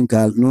nyinin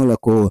ka no la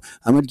ko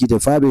amad gite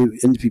fabe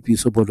NPP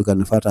support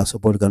kan fata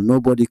support kan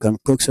nobody can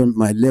question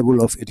my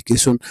level of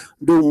education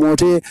do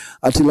mote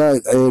atila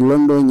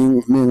London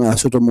nyin menga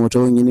soto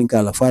moto nyinin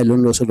ka la file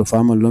London soto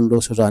fama London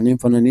soto anim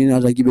fana ni na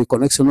gibe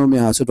connection no me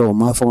soto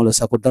ma fongola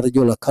sakota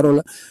jola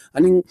karola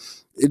anin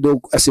do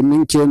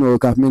asimin keno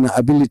ka mena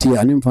ability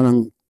anim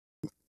fanan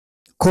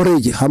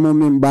courage hamo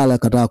min bala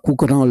kata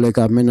kukotan le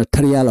ka mena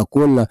tariala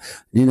kolla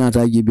nina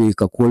ta gibe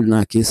ka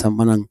kolna ke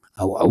samanan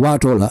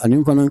Waato la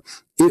anim fanan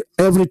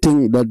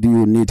everything that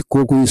you need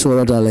koku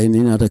sorata la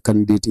nina ta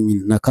candidate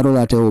na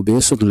karola te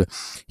obe sotle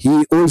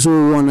he also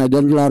won a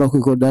denlaro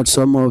ko that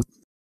some of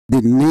the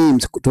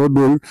names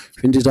total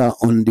findita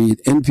on the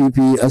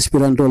NPP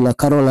aspirant la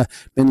Carola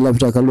men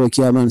lafta kalo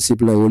chairman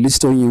sipla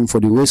listing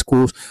for the West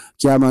Coast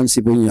chairman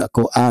sipla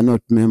ko are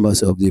not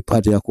members of the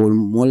party ko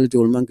molti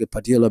ol manke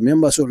party la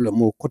members of la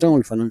mo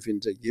kotangol fanan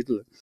finta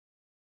jitul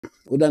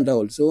udanta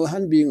also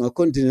han being a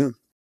continue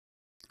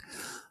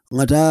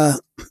ngata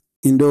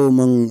indo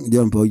mang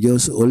jampo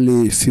just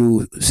only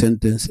few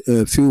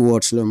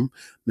words lam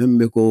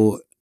membe ko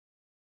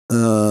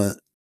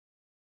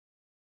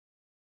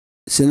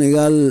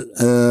Senegal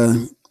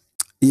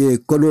ye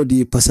kodo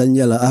di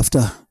passenger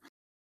after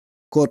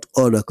court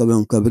order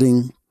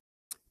covering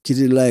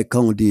Kirilai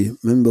County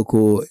member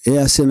ko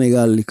Air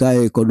Senegal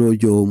kai kodo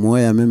jo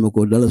moya member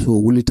ko dalaso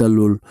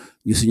wulitalul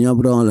yusunya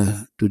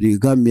brown to the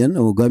Gambian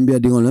or Gambia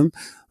dingolem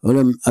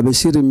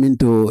abesiri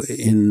minto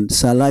in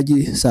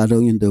Salaji Sado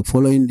in the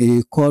following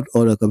the court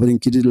order covering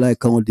Kirilai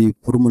County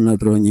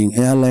permanent running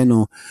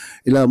airline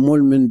ila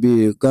molmen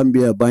be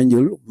Gambia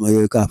Banjul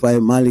ka fay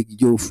Malik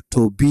Diouf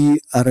to be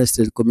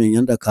arrested coming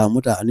under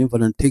Kamuta and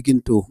even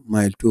taken to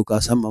mile 2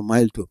 Kasama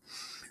mile 2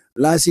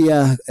 last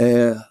year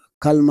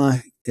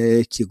Kalma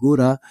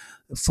Kigura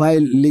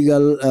filed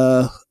legal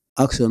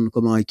action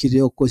comme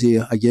kiti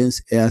okosi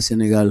against Air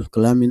Senegal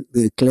claiming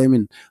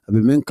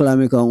abimen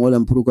claiming kan wala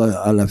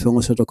mpuruka ala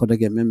fengo soto kota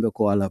ke membe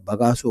ko ala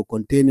bagaso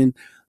containing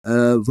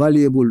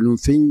valuable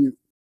lumfin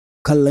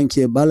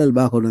kallanke balal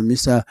bako no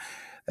Mr.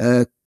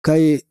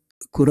 Kai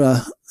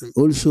Kura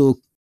also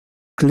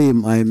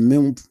claim I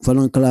mem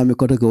falon claim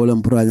kota ke wala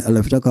mpura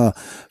ala fitaka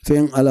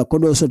fen ala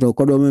kodo soto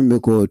kodo membe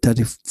ko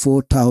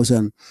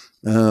 34,000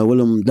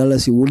 wala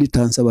dalasi wuli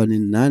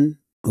tansabanin nan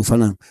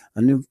ufana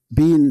and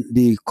being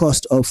the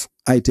cost of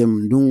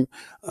item dung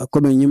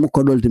comme ñi mu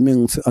kodol te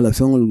men ala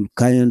fengol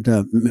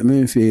kayanta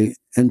men fi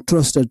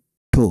entrusted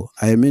to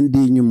I mean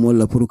di ñi mo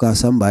la pour ka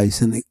samba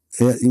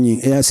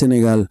Air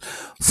Senegal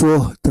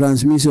for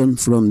transmission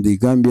from the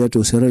Gambia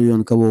to Sierra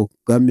Leone kabo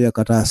Gambia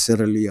kata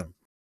Sierra Leone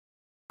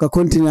ka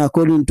continue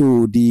according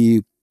to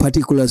the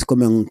particulars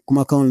comme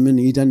kuma kan men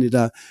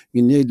itandita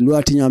ni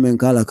luati nyamen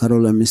kala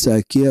Carola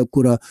Mr. Kia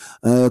Kura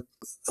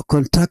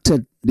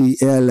contacted the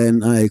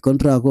airline I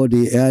contract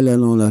the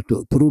airline on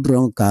to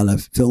prudron kala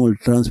fengol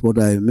transport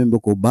I member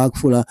ko bag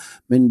fula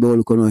men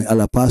bol kono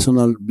ala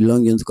personal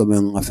belongings comme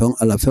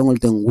ala fengol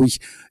ten which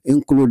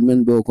include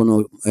men bo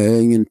kono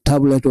in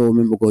tablet or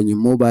member ko ni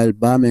mobile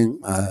bamen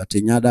te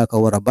nyada ka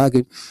wara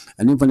bag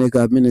and even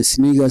ka men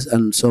sneakers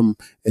and some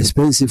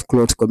expensive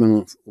clothes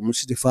comme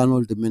musiti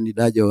fanol de men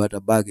daje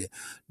wata bag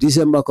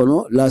December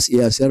kono last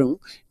year serong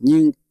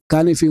nying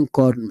Kanifin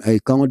court ay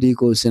county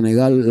ko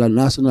Senegal la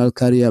national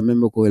carrier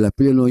member ko la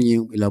pleno nyi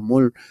la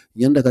mol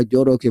nyanda ka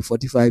joro ke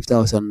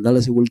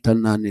 $45,000 wultan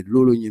nani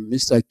lolo nyi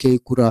Mr. K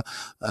Kura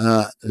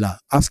la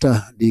after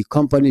the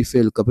company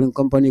failed kaprin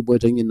company boy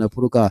tangi na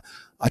puruka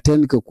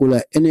attend ka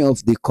kula any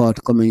of the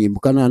court coming in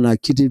kana na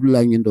kiti la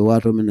nyindo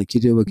Waato men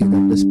kiti wa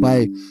the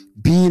spy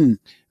being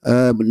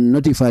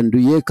notified do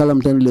ye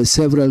kalamtan le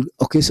several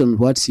occasions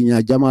what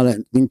sinya jamala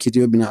bin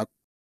kiti bina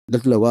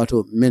datla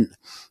Waato men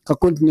ka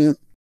continue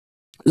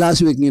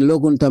last week in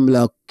Logun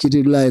Tambla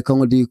Kirilai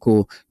County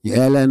ko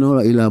airline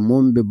ila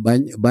Mombe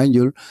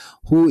Banjul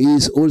who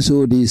is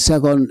also the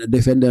second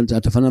defendant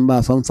at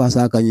Fanamba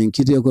Famfasa Kanyin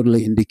Kitty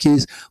in the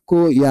case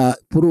ko ya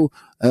puru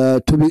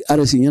to be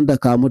arrested yanda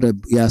kamuta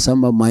ya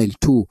samba mile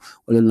 2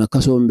 wala na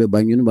kasombe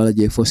Banjul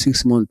balaje for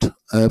 6 months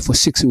for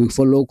 6 weeks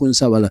for Lokun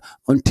Sabala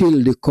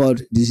until the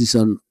court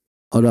decision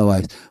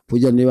otherwise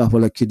puja never for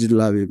like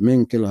Kirilai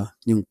menkela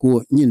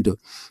nyinko nyindo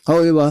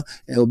however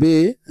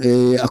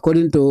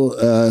according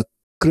to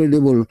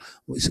credible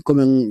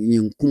comme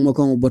yin kuma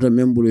kan bota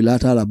membulu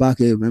lata la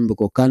bake membe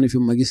ko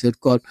kanifi magistrate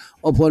court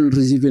upon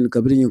receiving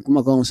kabri yin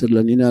kuma kan sur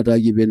la nina ta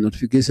gibe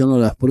notification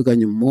la pour ka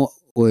mo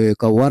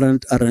ka warrant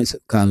arrest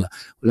kala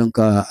ulan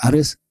ka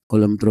arrest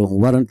kolam tro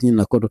warrant ni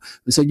na koto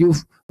Mr.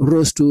 Juf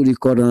rose to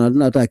record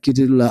na ta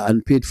kitilla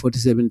and paid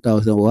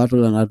 47,000 wato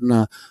la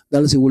na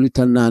dalsi wuli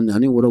tanan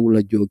ani wora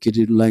wula jo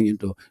kitilla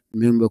into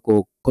membe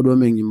ko kodo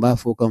men yimba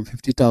fo kam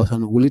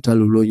 50,000 wuli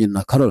talulo nyin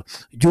na karol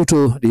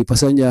juto the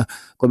passenger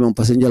comme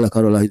passenger la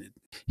karola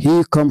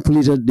he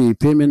completed the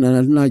payment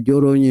and na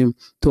joro nyim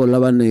to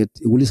labane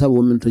wuli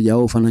sabo men to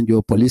jawo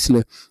fananjo police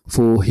le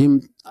for him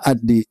at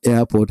the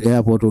airport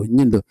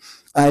nyindo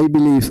I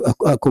believe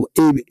a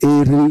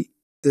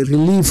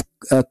relief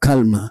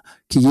calma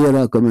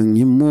kiyera comme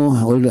nyimmo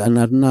holde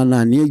anarna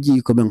na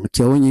neji comme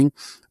chawnying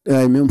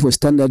même for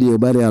standard yo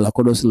bari ala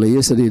kodos la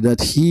yesterday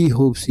that he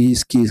hopes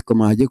his case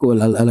comme ajeko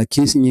ala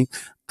case nying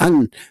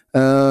and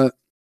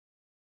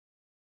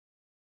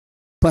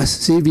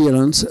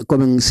perseverance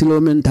coming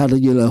silomen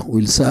tarjila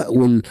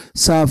will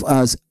serve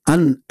as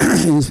an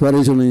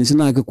inspiration in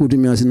sinaka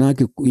kutimia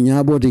sinaka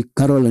nyaboti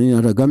Carola ni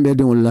na Gambia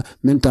de wala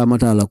menta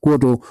matala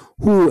koto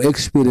who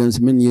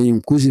experience men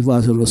yin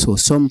kusifa so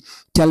some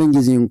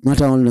challenges in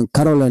mata on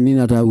Carola ni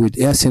na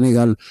with Air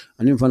Senegal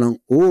and in falang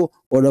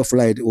other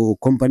flight o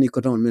company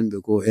koton men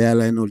be ko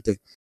airline olte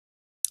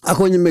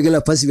ako nyim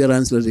megala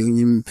perseverance la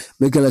nyim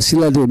megala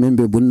sila de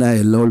membe bunda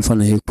e lol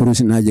fana e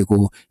kurusinaje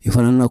ko e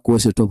fana na ko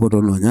se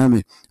topoto no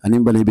nyame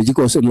anim bale be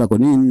jiko so la ko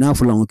ni na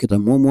fulan kita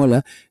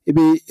momola e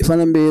be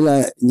fana be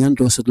la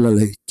nyanto so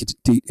la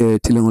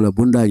tilengola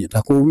bunda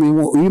ta ko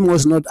we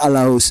must not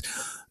allow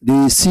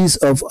the seas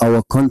of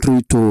our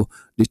country to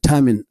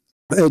determine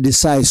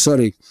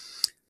decide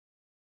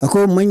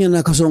ako manya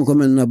na kason ko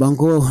men na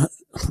banko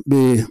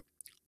be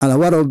ala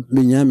waro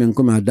be nyamen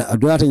ko ma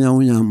adwata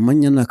nyawnya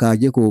manya na ka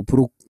je ko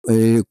pro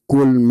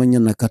kul manya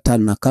na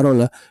katan na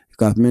Carola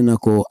ka mena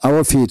ko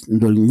our feet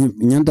ndol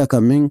nyanda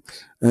ka men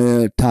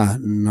ta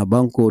na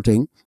banko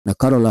ten na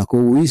Carola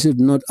ko we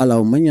should not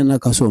allow manya na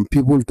ka some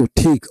people to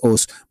take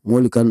us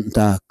molkan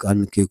ta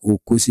kan ke ko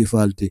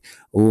kusifalti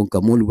o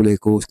ka molbule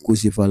ko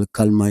kusifal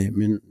kalma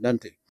men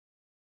dante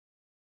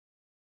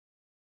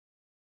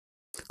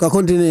ka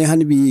continue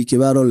hanbi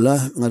kibaro la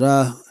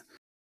ngara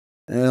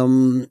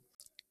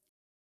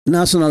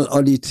national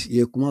audit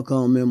ye kuma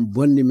ka mem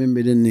bonni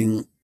membe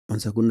den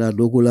ansakunda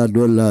dokula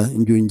dola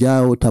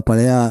njunjao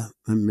tapalaya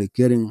membe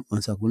kering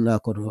ansakunda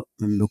ko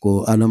membe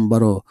ko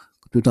Barrow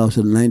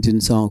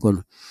 2019 sound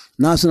kono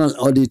national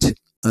audit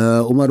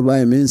Umar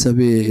Baye men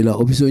sabe ila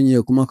office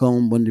nye kuma ka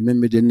bondi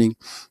membe den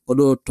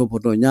kodo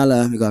topoto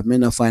nyala ga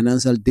mena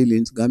financial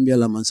dealings Gambia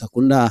la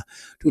mansakunda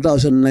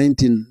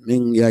 2019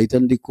 men ya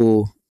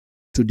itandiko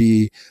to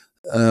the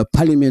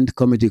Parliament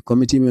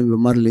committee member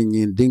Marlin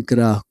in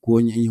Dinkra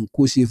in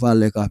Kusi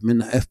Faleka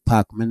men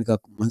FPAC men ka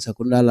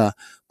mansakunda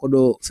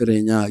kodo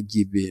ferenya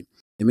gibe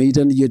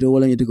emeitan jeto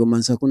wala nyiti ko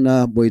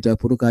mansakunda boita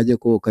purukaje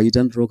ko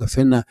kayitan roka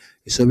fenna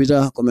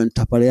isobita comment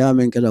tapalea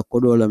men kala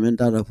kodo la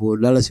mentara fo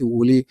dalasi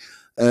wuli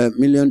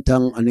million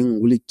tang aning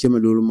wuli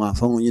kemelul ma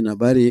fango nyina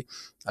bari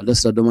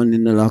adasta domani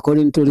na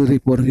according to the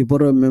report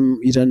mem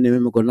itan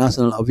mem ko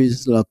national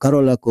office la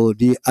Carola ko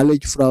di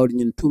alleged fraud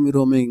nyin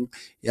tumiro men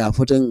ya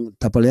foten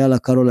tapalea la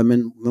Carola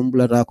men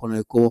bulata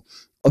ko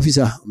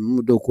officer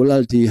do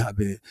kolalti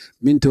habe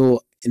minto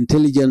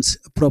intelligence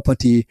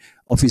property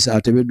officer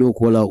atebe do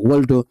kola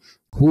Waldo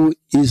who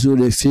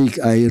issued a fake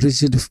I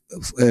received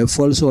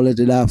false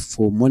letter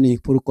for money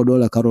pour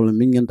kodola Carola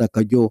mingenta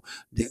kajo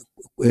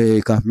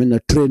ka mena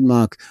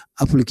trademark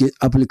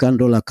applicant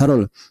dola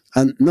Carola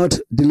and not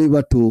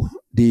delivered to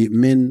the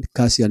main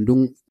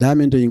kasiandung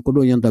damendo yin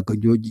kodo yanda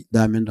kajo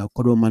damenda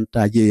kodo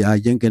mantaje ya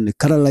jenken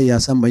Carola ya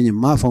samba yin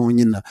mafa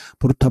onyina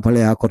pour tapale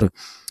ya koto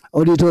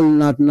auditor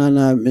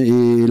nana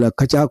la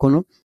kacha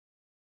kono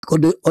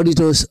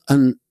auditors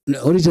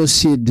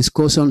see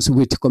discussions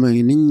with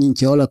coming in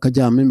Chola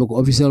Kaja member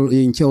official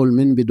in Chol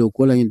Menbido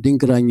Kola in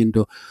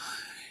Dinkranindo.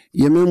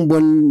 Yemen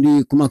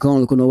Bondi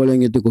Kumakon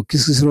Konowalang to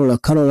Kisrola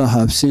Carola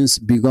have since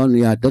begun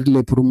ya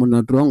deadly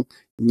prumuna drong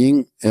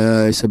Ning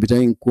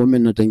Sabitain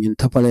Kuomen in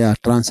Tapalea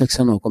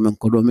transaction or Common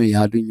Kodome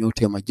Yadu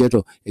Yotia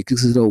Majeto, a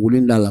Kisro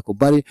Wulinda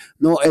Lakobari,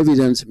 no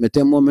evidence,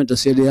 mete moment a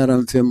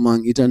Sediaran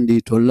Femang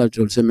Itandi Tola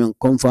Semen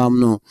confirm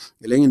no,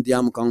 Elaine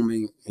Diam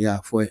coming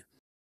ya for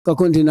ka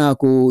kontina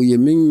ko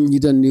yemin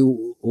yitani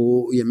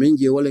o yemin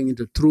je wala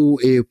into through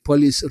a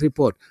police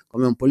report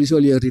comme police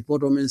wala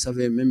report o men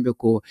save membe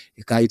ko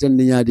e ka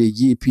yitani nyaade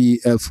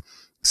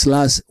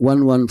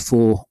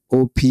GPF/114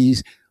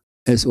 OPs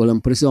as wala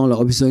president la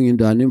officer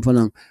ngindo anim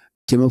fanan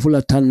kema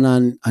fula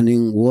tannan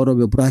anin woro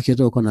be bracket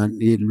ko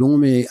nan e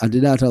lungume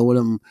adidata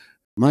wala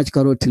match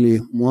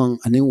karotili mo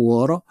anin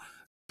woro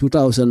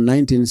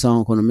 2019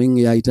 sound kono men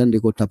ya itande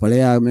ko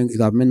tapalea men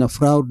ga men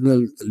fraud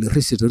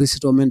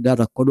receipt men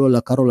data kodo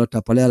la karola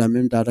tapalea la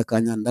men data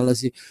kanya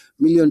dalasi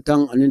million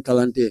tang anin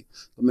talante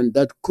men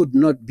that could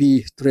not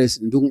be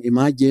traced ndung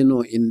imagine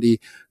in the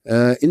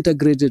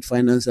integrated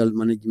financial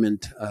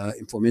management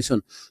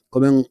information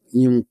komen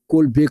nyim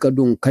kol be ka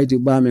dung kaiti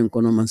ba men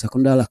kono man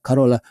sakunda la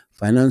karola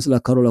finance la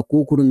karola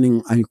kukuru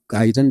ning ay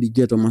tan di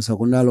jeto man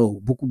sakunda lo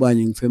buku ba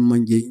nyim fem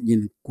manje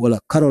nyin kola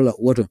karola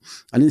woto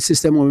anin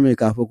system o me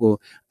ka foko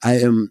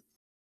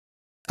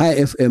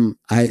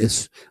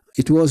IFMIS.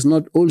 It was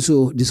not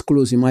also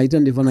disclosed in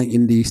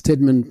the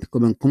statement.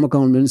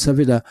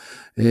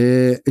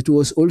 It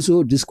was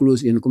also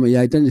disclosed in banko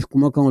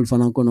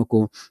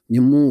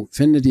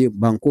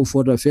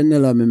foda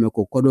fenela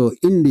memeko kodo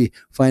in the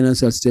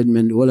financial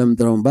statement. Walam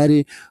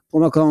drambari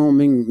kumakao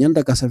ming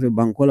nyanda kasafe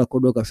banko la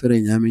kodo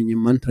kafere nyame nyi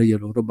mantra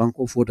yelo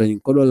banko foda in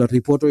kodo la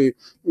reporto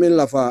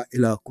melafa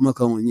ila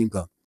kumakao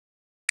nyinga.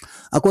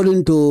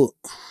 According to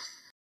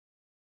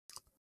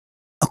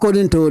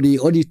the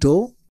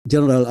Auditor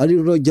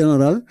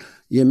General,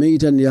 ye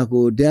meitan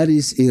yako there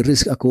is a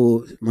risk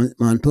ako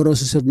mantoro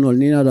susetnol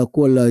nina da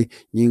kola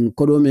yin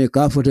kodome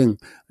kafoten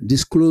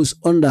disclose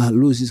under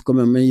loses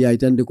come me ya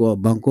itande ko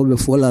banko be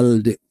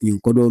folal de yin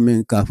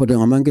kodome kafoten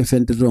amanke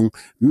fentron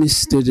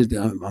misstated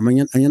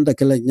anyanda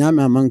kala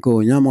nyama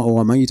amanko nyama o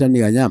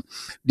amanyitani nyama.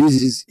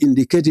 This is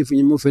indicative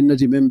in mo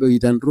fenati member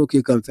itan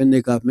roki kan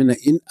fenne ka mena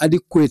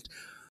inadequate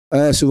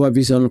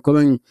supervision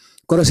coming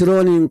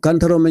korosironi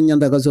kantaro men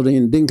nyanda kasoro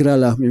in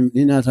dinkrala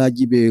nina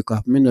tajibe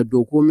ka mena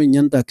doko men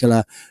nyanda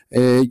kala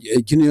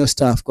junior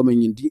staff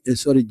coming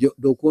sorry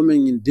doko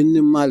men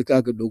dinni mal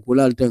ka doko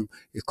lalten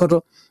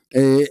koto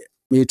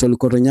mi tol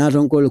koto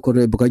nyaton ko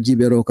buka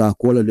jibero ka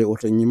kola de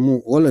oto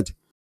nyimu wolati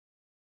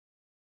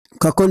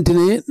ka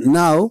continue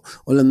now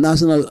wala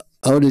national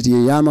audit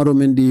yamaro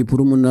men di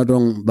purumuna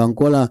don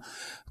bankola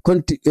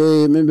konti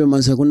membe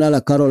mansakundala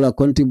karola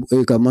konti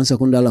ka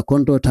mansakundala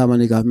konto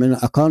tamani ka men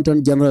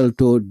accountant general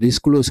to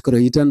disclose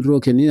kreditan ro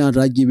kenina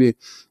rajibe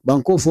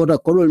banko foda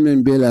kolol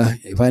men bela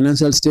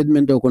financial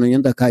statement ko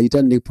nyanda ka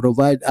itan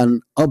provide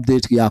an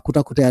update ya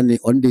kuta yani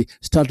on the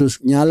status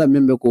nyala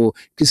membe ko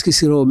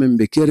kiskisiro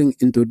membe carrying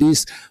into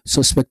this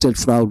suspected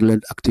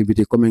fraudulent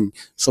activity coming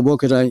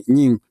soboketa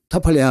nying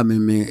tapale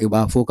me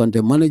ba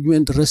fokante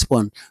management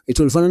respond it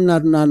will find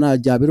na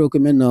jabiro ke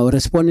men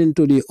responding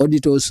to the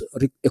auditors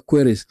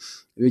queries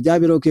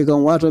jabiro ke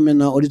kan wato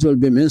men auditor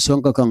be men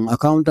sonka kan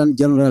accountant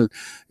general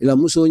ila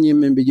muso nyi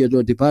men be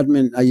jeto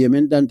department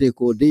ayemen dante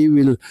ko they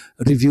will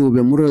review be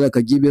murala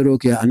ka jibiro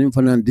ke anim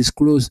fanan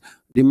disclose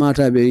the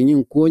matter be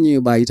nyin ko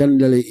nyi ba itan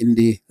dele in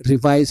the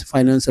revised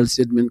financial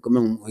statement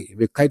comme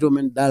be kaito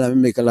men dala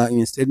me kala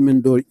in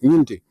statement do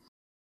nyinti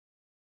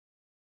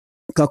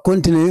ka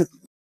continue.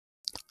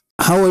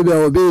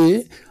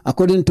 However,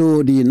 according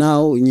to the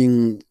now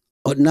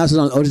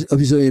national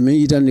officer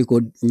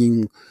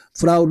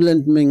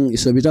fraudulent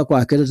isobita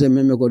kwa kelete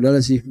meme ko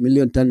 $1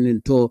 million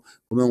tan to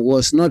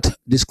was not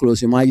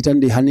disclosed. Ma itan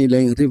the honey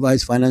laying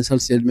revised financial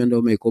statement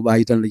o me ko ba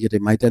itan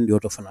jete ma itan di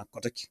auto fana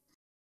kotaki.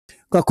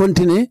 Ka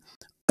continue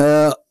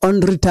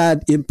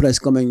unretired impress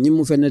coming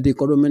nyimu feneti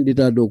kodo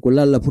mendita do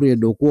kulala pure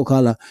do ko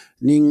kala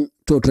ning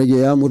to traje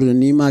ya murne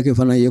ni ma ke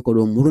fana ye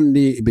kodo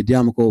murundi be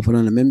diam ko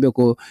fana membe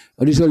ko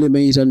adisole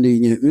me itande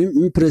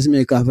impress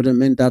me ka fana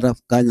men data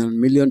kanyan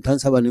million tan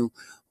sabani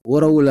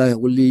wora wula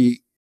wuli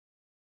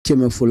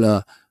keme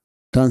fula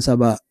tan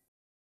saba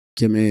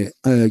keme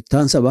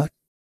tan saba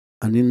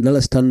anin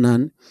dalas tan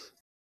nan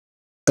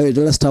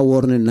dalas ta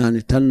worne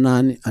nan tan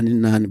nan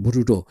anin nan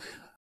bututo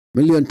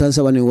million tan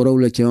saba ni wora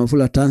wula keme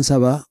fula tan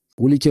saba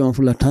wuli kema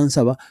fula tan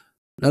saba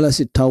dala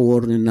si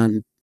tawor ni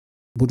nan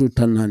butu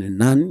tan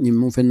nan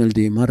nyimu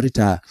fenaldi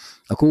marita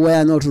aku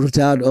were not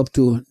retired up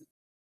to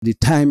the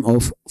time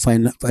of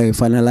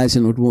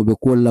finalizing automobe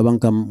ko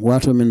labankam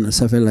wato men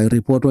safela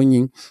report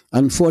on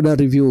and further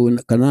review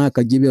kana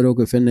ka jibero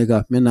ko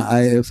fenega mena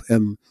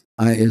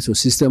IFMIS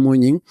system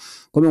on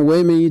comme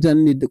way me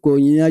yitan ni ko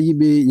nyaaji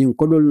be nyin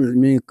kodol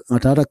me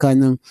atata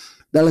kanyan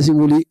dala si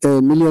wuli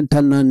million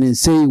tannan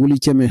say wuli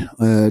keme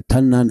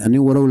tannan ani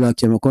worawla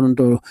keme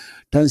kononto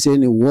tan say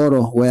ni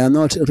woro we are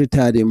not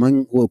retired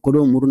man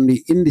kodo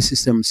murundi in the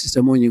system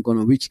on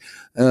kono which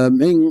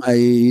men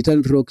ay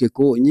tan roke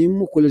ko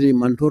nyimu kolede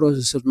mantoro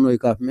sotno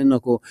ka menna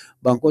ko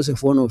banko se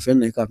fono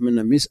fenne ka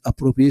menna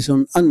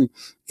misappropriation and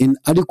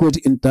inadequate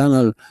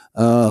internal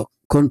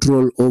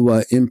control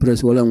over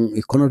impress wala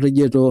ikonoto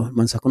jeto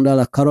man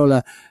sakondala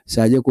karola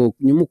saje ko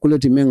nyimu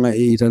kuleti menga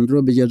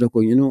itandro be jeto ko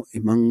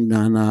imang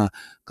na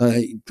ka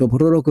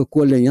toporo ko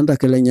kole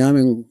nyanda kele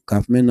nyamen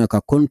ka mena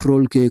ka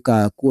control ke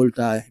ka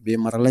kolta be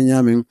marala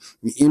nyamen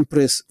ni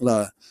impress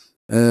la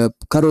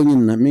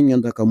karonyin na men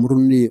nyanda ka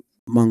murundi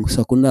man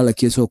sakondala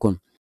keso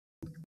kon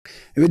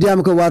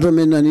Vidiam ko Waato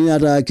men ni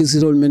ata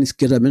kisirol men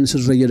sketa men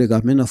soto yede ka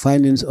men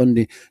finance on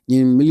the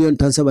million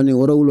tansabani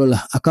woro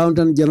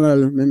accountant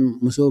general men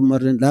muso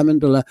martin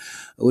lamentola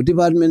o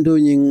department o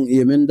nyin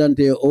yemen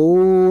dante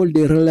all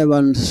the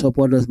relevant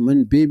supporters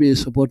men baby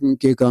supporting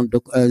ke kan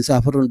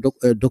safaron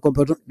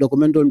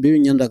document on baby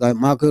nyanda ka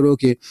makero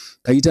ke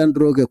kaitan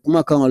droge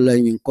kuma kan la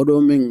nyin kodo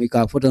men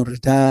ka fotan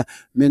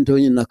retirement o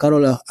nyin na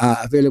karola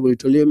available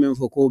to men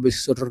for ko be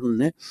soto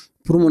ne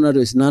purmonado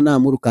is nana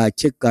muruka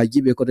check ka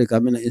jibe kote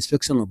kamena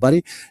inspection of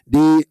bari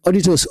the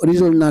auditor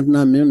not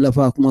na men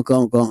lafa kuma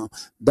kan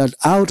that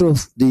out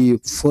of the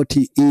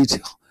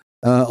 48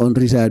 on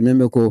retired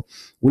member ko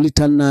wuli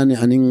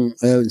tannani aning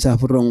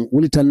safron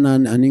wuli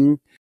tannani aning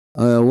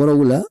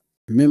warawula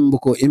member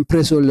ko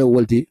impresso le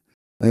wolti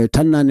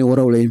tannani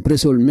warawula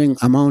impresso men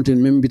amount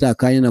men bita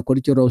kayina ko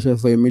ci rawso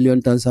for million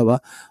tan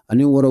saba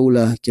aning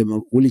warawula kema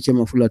wuli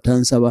kema fula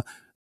tan saba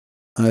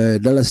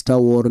dala sta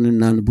war ni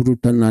nan buru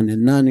tan nan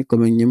nani ko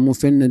men mu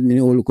fenne ni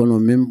ol kono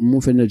men mu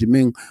fenne di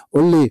men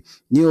olle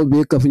ni o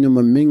be kafnyo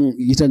ma men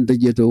yitan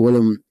dajeto wala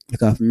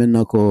kaf men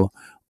nako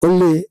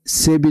olle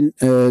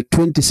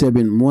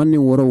 27 mo ni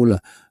worawula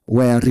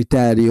were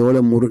retired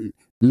wala murun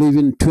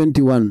living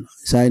 21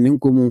 signing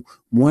ko mu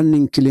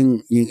morning killing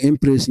in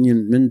impress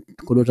nyin men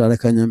ko do tara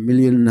kanya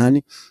million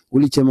nani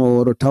uli chema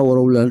woro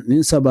tawrawula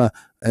nin saba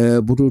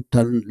butu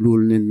tan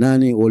lul ni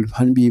nani wol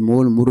hanbi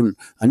mol murun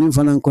anin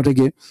fanan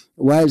koteke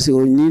while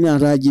so ni na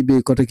raji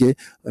be koteke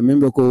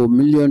membe ko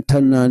million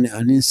tan nani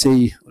anin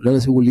sey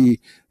dala suguli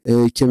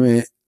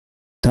keme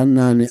tan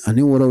nani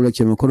anin worawla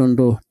keme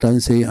konondo tan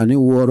sey anin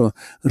woro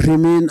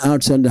remain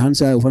outside the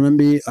hansa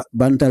fanambi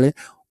bantale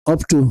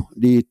up to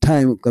the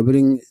time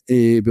covering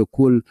be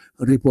cool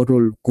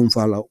reportol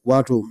kumfala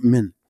Waato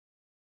men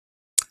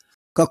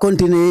ka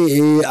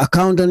continue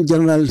accountant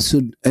general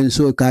sud and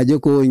so kaje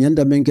ko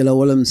nyanda menkela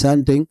walam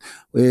santeng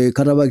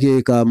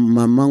karabake ka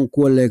mamang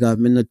kole ka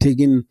men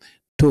taking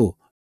to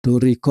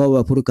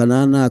recover pur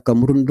kanana ka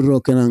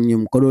murundro kenan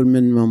nyum kodol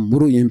men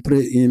muru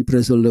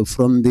impressol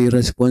from the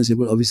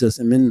responsible officers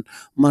men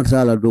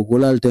matala do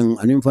golalten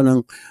anim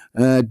fanan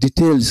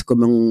details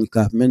comme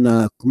ka men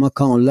kuma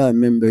kan la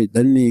membe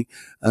danni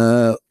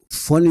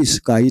furnish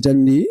ka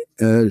itani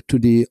to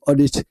the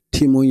audit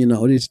team in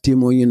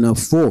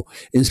 4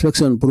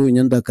 inspection pro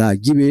nyanda ka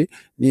gibe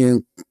ni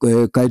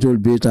kaitol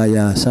beta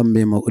ya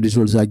sambe ma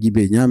auditor za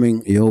gibe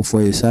nyamen yo fo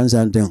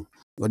sansanten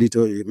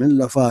auditor men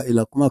la fa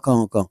ila kuma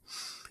kan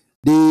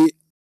the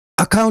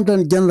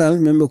accountant general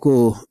member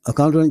ko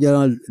accountant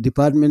general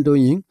department o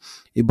yin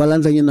e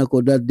balanta yin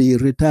ko that the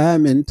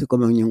retirement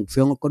comme yin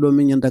fion ko do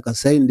min nyanda ka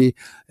saindi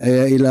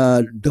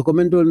ila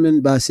documental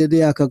men ba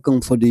sede aka kan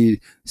for the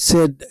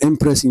said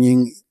impress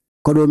yin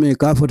kodo me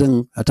ka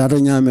foten atata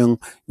nyamen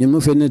yin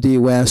mo feneti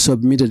were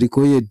submitted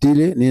ko ye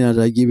dile ni na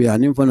da gibe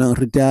anim fana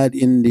retired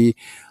in the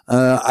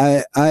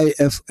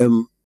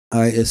IFM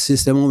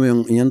system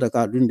men nyanda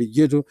ka dundi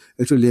jeto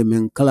eto le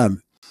men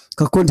kalam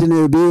ka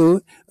continue be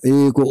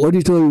ko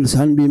auditor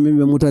sanbi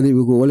membe mutari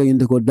ko wala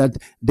inde ko that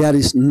there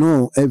is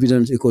no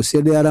evidence ko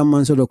sede ara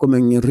man so ko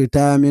men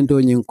retirement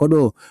o nyin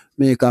kodo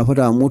me ka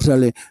fata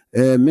mutale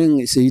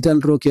men se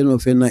itantro keno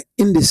fena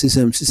in the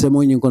system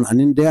o nyin kon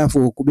anin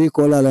therefore ko be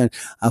ko la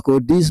ako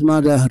this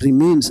matter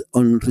remains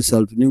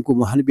unresolved nin ko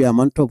hanbi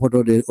aman to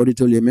poto de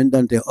auditor le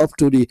mendante up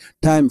to the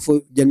time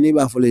for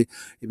janiba fole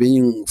be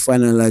nyin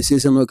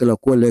finalization o kala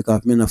ko le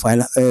ka mena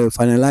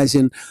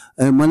finalizing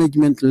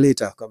management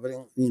later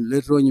covering in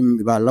later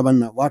on ba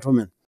laban Waato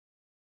men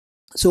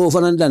so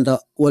fanan danta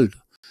world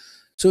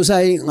so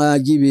sai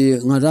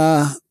gibi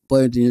ngara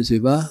point ni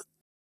siba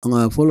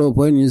nga follow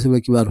point ni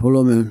siba kibar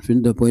follow men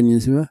finda point ni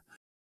siba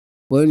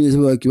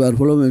kibar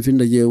follow men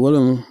finda je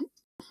wala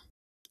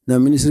na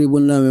ministry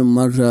bonna men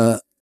marta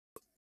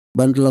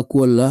bandla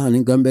kola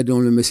ani Gambia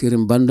don le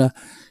mesirim banda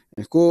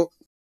ko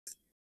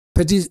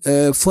petit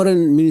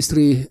foreign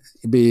ministry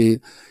be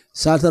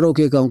sataro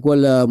ke kan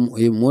kola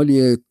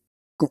moli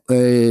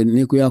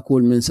ni ko yakol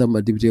men samba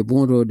député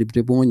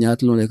bon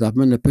nyatlo le ka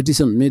men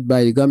petition made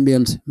by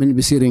Gambians men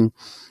bisiring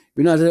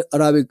United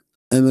Arabic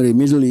Emirates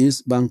Middle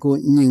East banko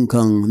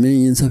nyinkang men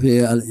yin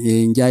safe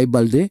njay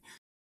balde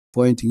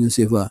point yin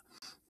sefa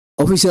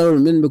official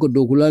men be ko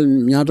dokulal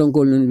nyaton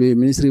ko be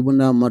ministry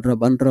bunda matra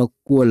bantra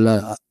ko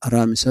la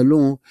aram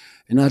salon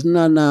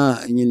inatna na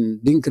yin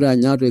dinkra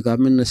nyato ka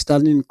men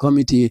standing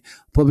committee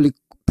public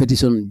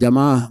petition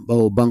jama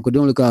ba banko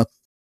don ka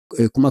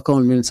kuma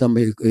kan men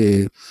samba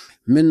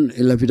men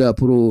la vida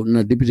pro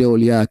na député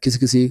olia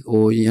kisikisi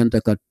o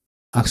yanta ka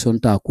action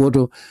ta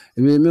koto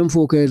be men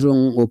fo kay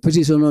ton o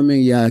petition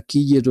men ya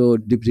kije to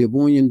député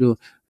bonyindo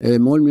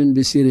mol men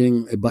be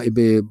siring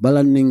be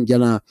balanning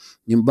jana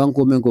nim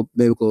banko men ko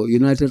be ko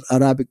United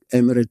Arabic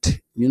Emirates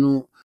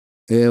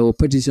o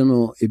petition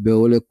o be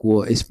wole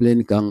ko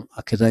explain kan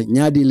aketa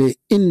nyaadile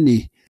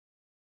inni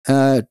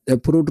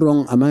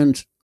prodrong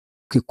amount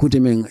ke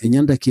kutemen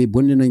nyanda ke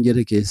bonnina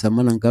njere ke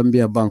samana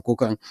Gambia banko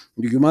kan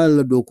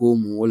ndigmal do ko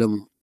mu wala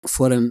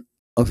foreign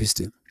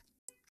office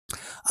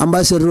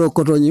ambassador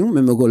koto nyi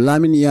membe ko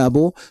Lamin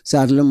Yabo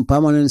satlem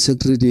permanent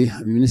secretary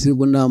ministry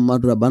bunda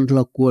madra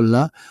bantla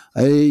kola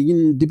ay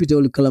yin deputy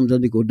ol kalam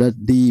tadi ko that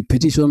the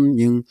petition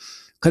yin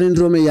kanin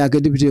rome ya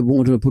ke deputy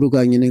bungoto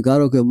puruka ngini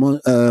karo ke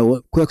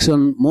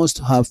question must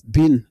have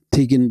been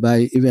taken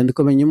by event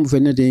ko nyim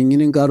fenete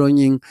ngini karo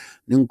nyin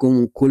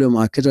ninkum kulem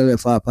aketale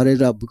fa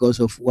pareda because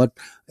of what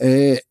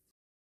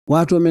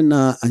Waato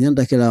mena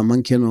anyanda kela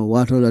mankeno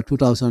Waato la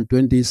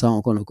 2020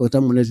 sa kono ko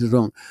tamuneti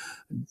wrong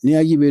ni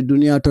ajibe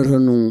dunia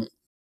taranu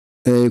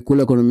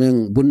kula kono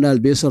men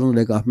bundal be sorno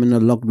de ka mena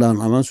lockdown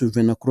amansu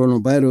fena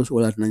coronavirus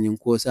wala na nyin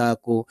ko sa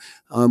ko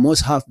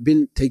must have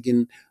been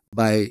taken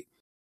by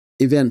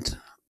event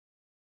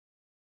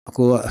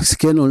ko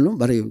skenol no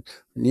bari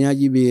ni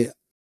ajibe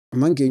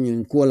manke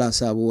nyin ko la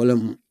sabu wala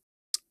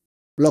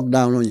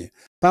lockdown on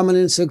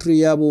permanent secretary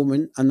yabo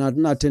men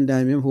anatna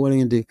tenda men fo wala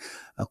ngende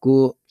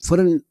ako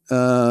foreign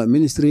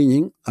ministry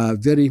nying are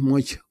very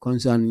much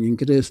concerned nying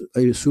kete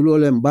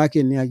sulole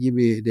mbake ni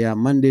ajibe their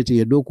mandate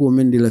ye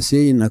document la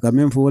say na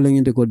kamen fo wala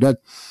ngende ko dat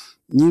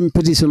nyim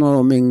petition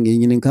o men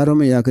ngin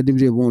karome ya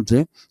kadibri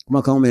bonte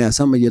kuma kama ya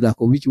samba jeda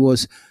ko which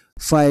was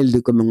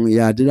filed comme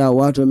ya dida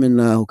Waato men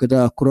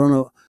keta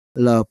corona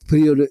la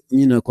period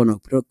nyina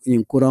kono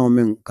in courant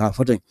men ka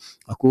foten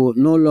ako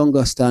no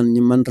longer stand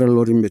ni mantra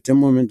lorimbe te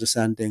moment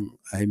standing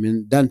I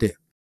mean Dante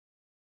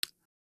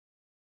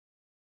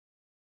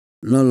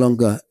no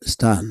longer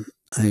stand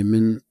I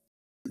mean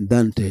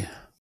Dante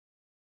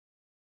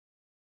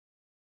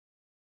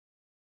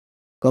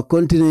ko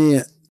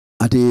continue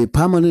at a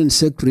permanent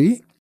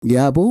secretary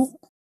Yabo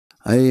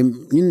I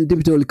in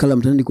deputy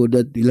kalam tandiko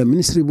that the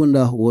ministry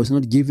bunda was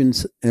not given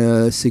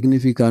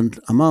significant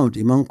amount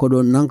imam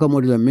kodo nanka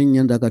modila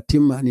menyanda ka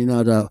tim ni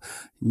nada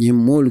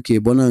nyimol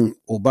ke bonan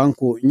o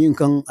banko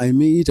nyinkan ay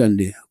me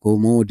itande ko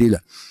modila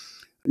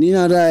ni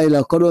nada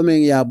ila kodo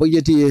men ya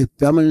budgeti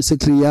permanent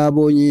secretary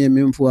yabo nyi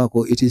memfu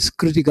ko it is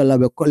critical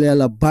abe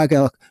kolela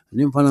baka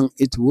nim fanan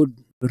it would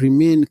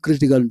remain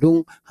critical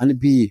dung han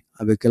bi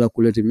abe kala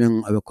kuleti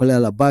men abe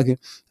kolela bake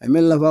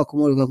amel la fa ko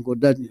mol kan ko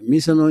dat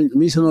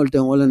missionol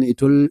ten wala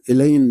itol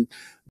elain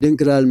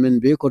denkral men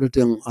be ko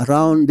ten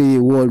around the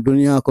world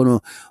dunia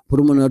kono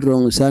pour mon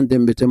adron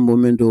santem be tembo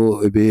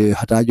mendo be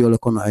hatajo la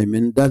kono ay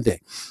men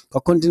dante ko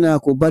continue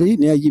ko bari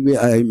ne ajibe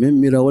ay men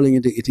mira wala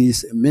ngite it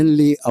is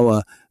mainly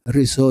our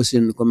resource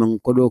in common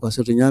kodo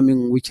kasoto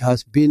nyamin which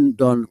has been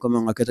done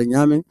common akata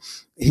nyamin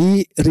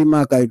he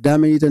remark I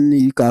damage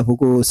ni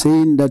kafuko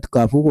saying that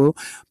kafuko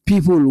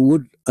people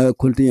would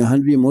continue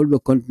hanbi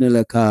molbe continue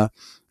like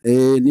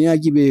ni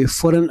ajibe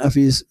foreign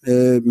affairs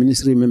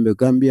ministry member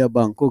Gambia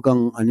banko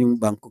kan aning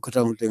banko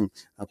katangteng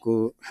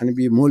ako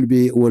hanbi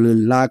molbe wala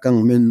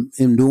lakang men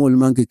ndongol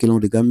manke kilon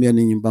de Gambia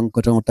ni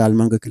banko katang tal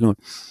manke kilon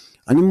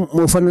ani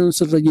mo fanan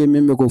sotaje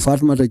membe ko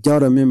Fatmata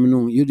Jawara mem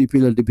non UDP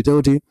la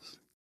deputy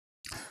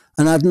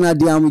anatna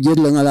diamu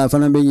jedla ngala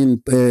fana be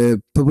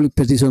public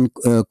petition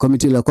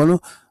committee la kono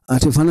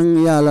ati fana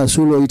yala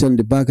sulo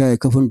itande baka e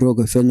kafon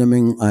droga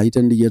fenmen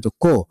itande jeto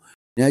ko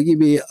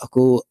yagibe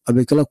ako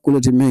abe kala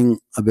kuloti men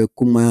abe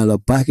kuma la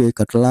baka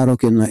katlaro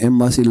ken na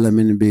embassy la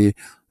men be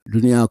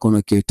dunia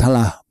kono ke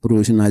tala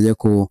professional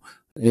ko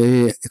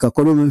ka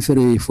kono men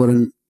fere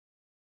foreign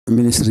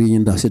ministry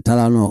inda se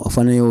talano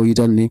fana yo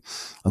itani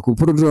ako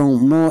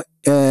program mo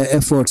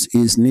efforts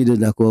is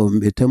needed ako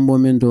tembo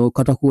mento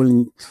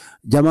katakul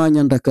jama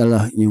nyanda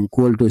kala yin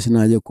kolto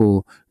sinaje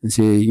ko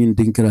se yin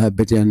dinkra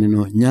betani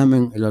no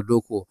nyamen ila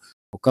doko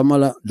o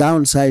kamala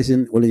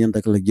downsizing wala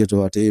nyanda kala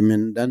jeto ate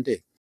men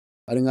dante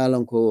ari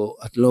ngalan ko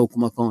atlo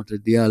kuma konta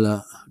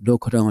diala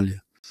doko tangole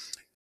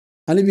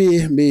ani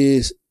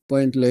be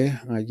point le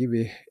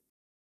ngajibe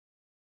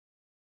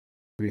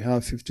we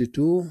have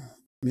 52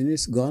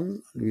 minutes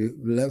gone. We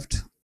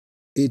left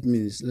 8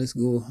 minutes. Let's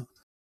go.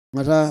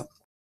 Ngata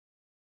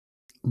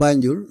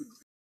Banjul.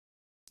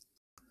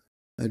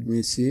 Let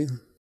me see.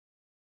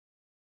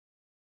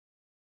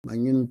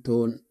 Mangin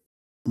ton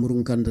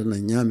murungkanta na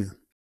nyame.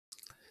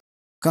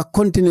 Ka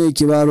continue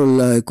kibaro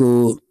la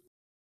ko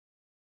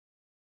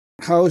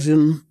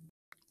housing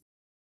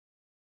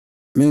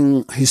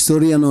men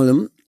historian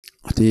olem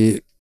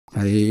ati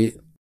ay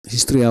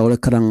history awala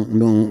karang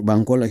dong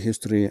bankola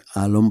history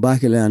a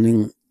lombake la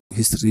aning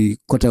history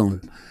kotangol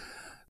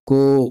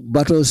ko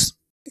batos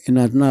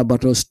inatna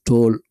batos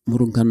tol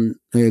murunkan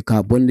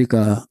ka bondi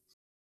ka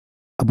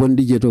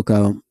abondi jeto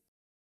ka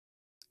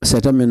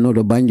settlement no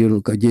do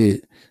Banjul ka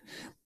je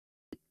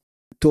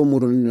to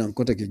murun nan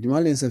kota ke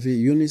jumalen safi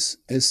Yunis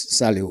S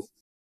Salihu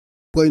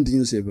point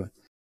newspaper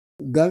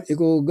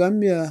iko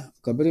Gambia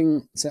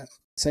kabring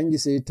sangi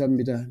se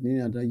tambita ni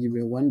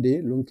atajibe one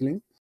day lunkling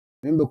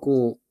member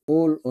ko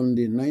all on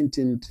the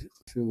 19th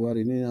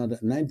February ni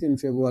 19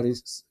 February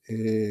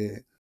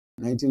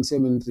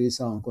 1973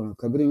 sound kono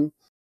kabring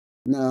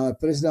na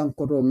president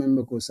koto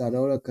member ko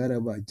Sadawla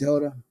Karaba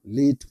Jawara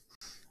lead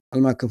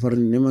alma kafar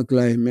nema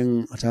klay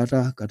men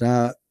atata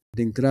kata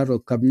dinkraro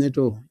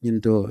cabineto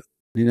nyinto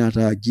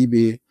ninata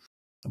jibe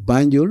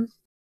Banjul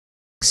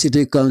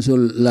City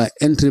Council la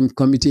interim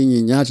committee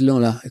ni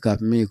nyatlon la ka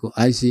me ko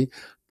IC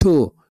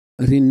to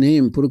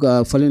rename pour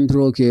ka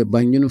falindro ke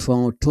banjun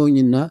fango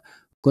tonyina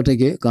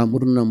koteke ka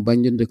murna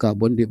banjunde ka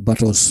bondi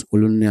batos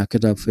ulunne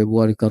aketa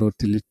February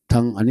karotili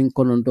tang anin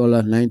konon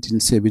dola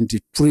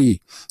 1973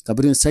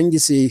 kabrin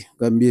sangisi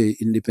Gambia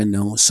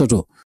independent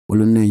soto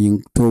ulunne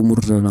yin to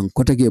murna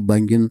koteke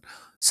banjun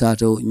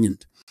sato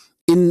nyint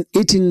in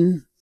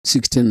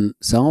 1816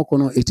 sango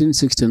kono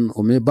 1816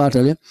 o me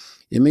batale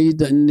e me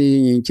yidande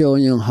yin kewo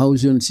yin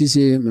hausun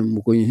sise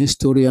mem ko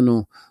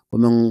historiano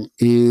komang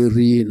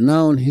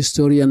renowned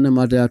historian na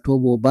mata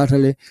tobo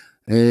batale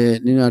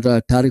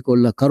ninata tariko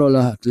la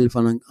karola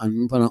telefana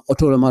anfana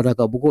otola mata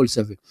ka bukol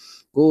safi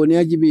ko ni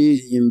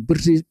ajibi in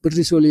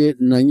British oli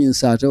na yin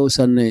sato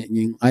sanne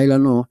yin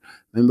islano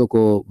membe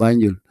ko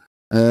banjul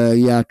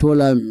ya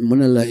tola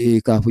munala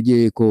ka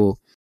fuje ko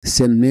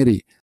St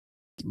Mary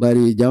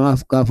bari jama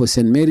ka fo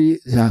St Mary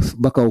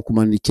baka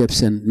kumandi Cape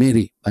St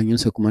Mary banjul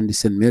so kumandi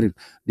St Mary.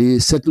 The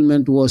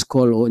settlement was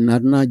called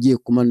narnaji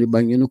kumandi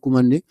banjul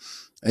kumandi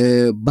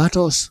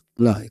batos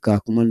la ka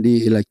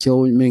kumandi ila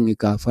kew men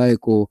ka fay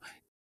ko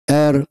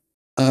air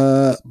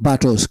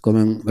batos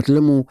comme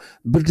batlemu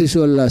British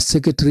la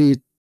secretary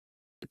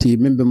ti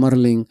membe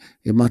marling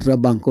e matra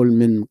bankol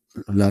men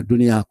la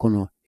dunia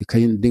kono e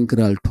kayin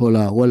dinkral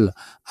tola wala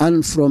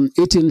and from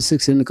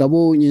 1816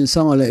 kabo nyin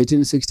sangala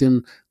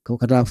 1816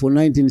 kata for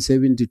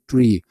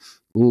 1973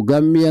 o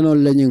Gambia no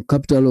lenyin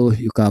capital o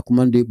ka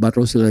kumandi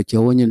batos la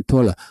kewonyen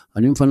tola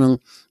anim fanan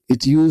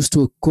it used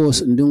to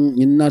cause ndung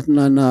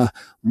ninatna na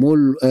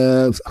mol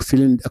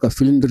filin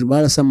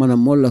bala samana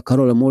mol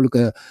karola mol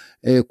ka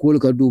kul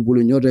ka du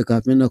bulu nyote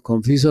ka mena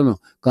confusion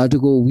ka to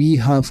we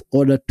have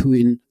order to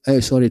in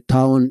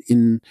town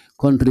in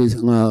countries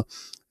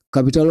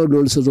capital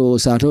also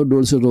sato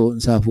also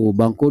safu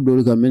banko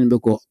dol ka men be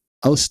ko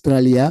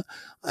Australia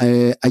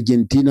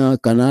Argentina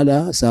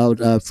Canada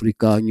South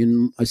Africa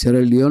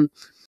Sierra Leone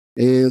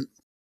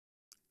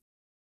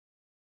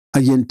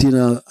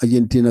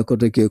Argentina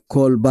kote ke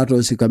call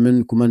battle si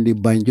kamen kumandi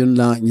banjun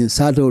la nyin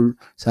satol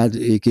sat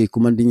ke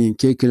kumandi nyin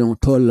ke kilon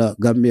tolla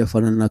Gambia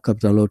fanana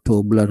capital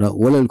to blata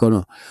wolel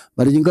kono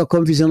bari jinka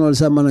confusion wal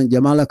samana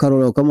jamala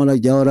karolo kamala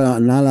jawra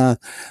nala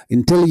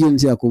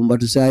intelligence ya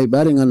kumbatu sai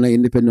bari ngana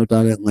independent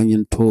tale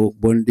nganyin to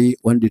bondi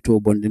wandi to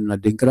bondi na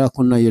dinkra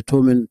kunna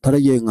yetomen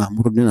taraje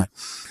ngamurdina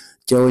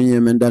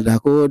kewonye men data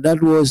ko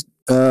that was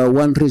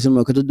one reason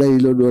wakata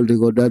dayilo dolde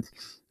go that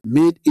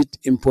made it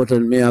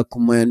important me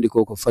akumayandi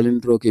ko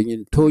falindro ke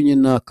nyin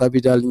tonyina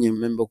capital nyin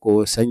member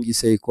ko sangi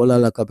say kola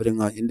la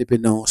kabrenga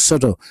independent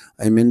soto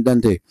I mean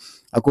dante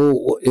ako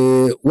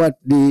what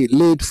the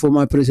late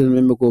former president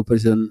member ko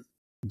president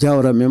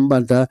Jawara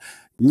membanta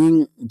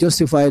nyin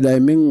justified I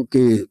mean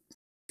ke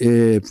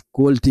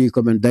quality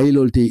comme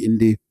dailolti in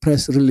the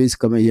press release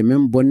comme ye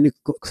mem bonni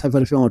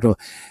safar fioto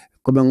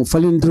comme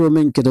falindro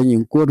men keda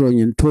nyin kodo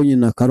nyin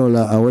tonyina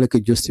karola awole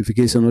ke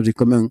justification odi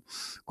comme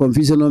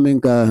confusion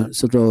men ka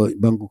soto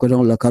banko ko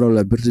la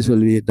karola British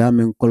wi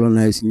damen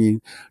colonize ni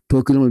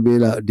to kilol be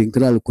la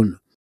dinkral kun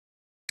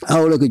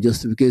awole ke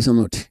justification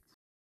odi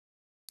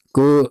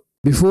ko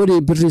before the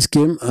British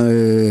came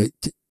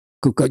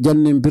ko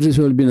jannim British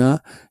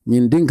bina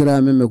nyin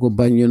dinkra men ko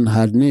banyon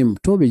had name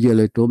to be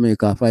jele to me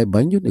ka fay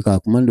banyon ka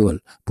kumandol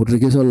pour que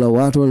la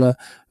Waato la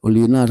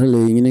oli nata le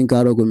nginen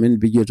karo ko men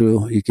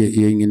bijeto ike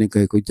ye nginen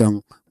kay ko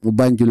jang mu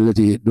banjul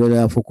lati do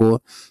la foko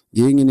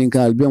ye nginen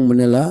kal be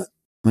munela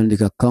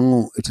mandika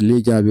kango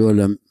itli jabe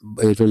wala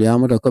to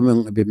yamata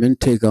comme be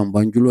mente kam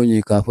banjulo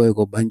ni ka fay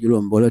ko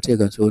banjulo mbolate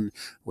kan son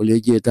wala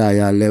jeta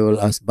ya level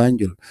as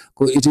banjul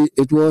ko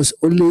it was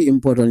only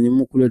important ni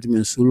mukulati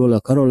men sulo la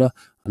karola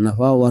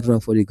anafa warra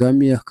for the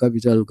Gambia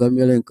capital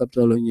Gambia len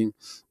capital nyin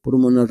pour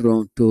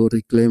monatron to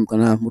reclaim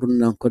kana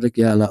murna kote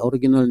ke ala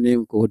original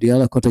name ko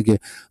diala kote ke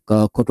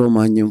ka koto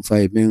ma nyim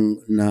fay men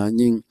na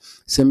nyin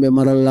sembe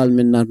maralal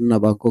men na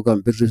ba ko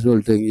kam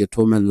persol te ye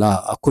to men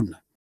la akuna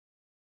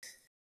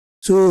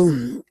so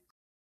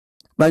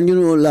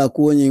banjuno la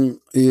ko nyin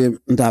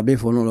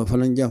ndabe fono la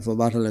falan jam fa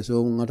batale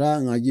so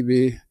ngata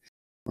ngajibe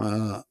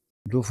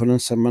do falan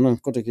samana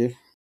kote ke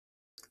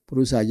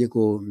pour saje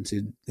ko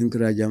msi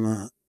inkra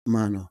jama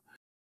mano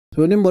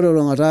so nimboro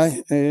ngata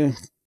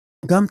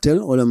Gamtel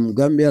olam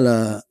Gambia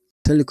la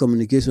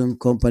telecommunication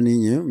company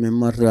nye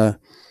memara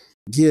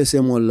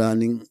GSM wala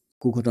ning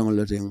kukotang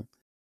loteng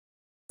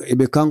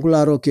ebe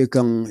kankularo ke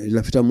kang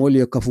lafita moli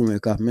ya kafume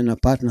ka mena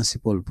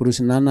partnership ol purus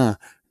nana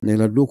ne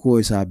la duko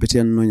isa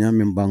betian no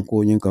nyame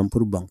banko nyin kam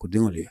pur banko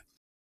dingoli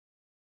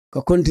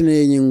ka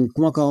continue nyin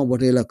kuma ka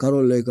bote la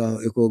karol le ka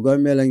eko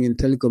Gambia la nyin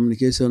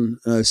telecommunication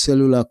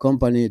cellular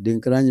company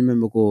din krany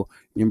membe ko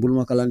nyin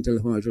bulma kalan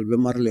telephone to be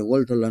marle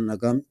wolto la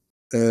nagam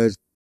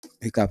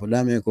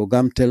ikapodame ko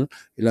Gamtel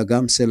ila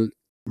Gamcel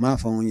ma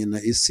fango na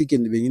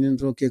isikin be nginin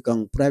roke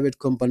kan private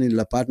company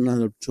la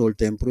partner sol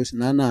tempros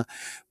nana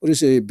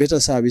prise better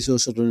service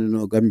so to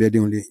no Gambia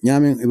dingli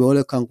nyamen e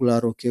wole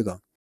kankula roke ga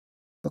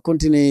ka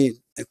continue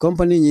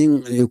company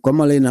nyin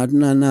komale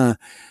na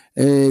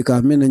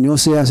ka mena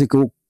nyose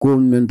asiko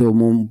mento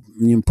mom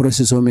nim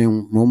process o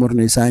men momor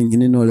ne sa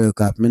ngini no le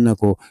ka menna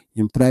ko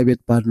nim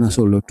private partners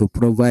solo to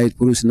provide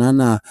purus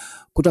nana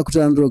kuta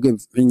andro ke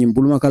nim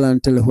bulma kala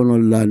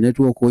telephone la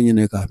network ko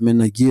nyine ka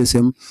menna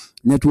GSM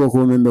network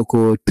o membe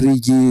ko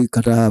 3G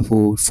kata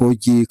fo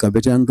 4G ka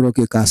beta andro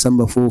ke ka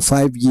samba fo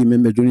 5G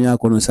membe dunia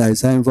ko no sai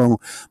fo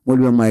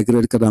molbe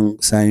migrate kadang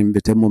sai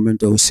bete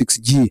momento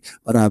 6G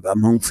para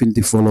among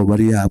finti follow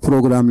baria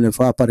program le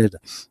fa pareta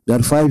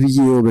dar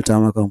 5G o beta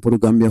makam pour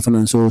Gambia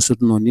financial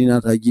sutno nina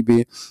ta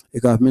gibe e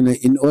ka menna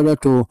in order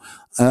to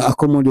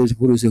accommodate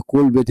pour se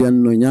cool beti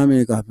an no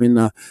nyame ka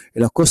menna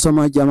la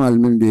customer jamal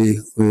min be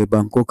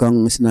banko kan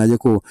sinaje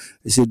ko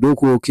se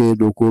doko ke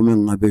doko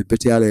men abe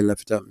beti ala la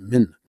fita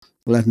min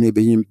latne be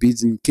yim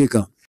bizin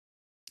keka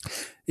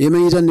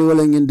eme itande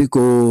wala ngindi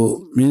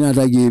ko mina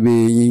tagi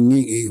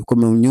be ko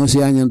mo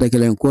nyosi anya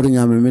ndakelen ko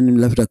nyame men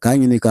lafta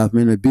kanyini ka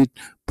men bit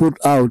put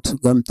out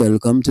gamtel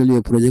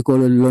ye project ko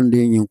londe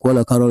nyin ko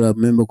la karola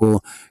membe ko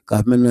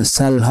ka men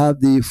sal have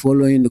the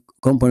following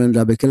component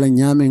abe kala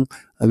nyamen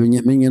abe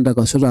men yanda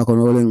ka sota ko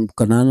wala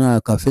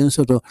kanana ka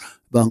fensoto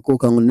banko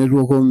kan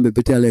network ko be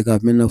betale ka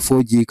men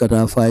 4G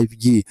kata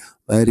 5G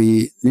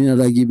bari nina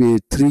tagi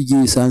be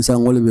 3G sansa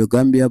ngole be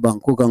Gambia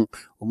banko kan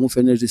mu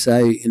feneti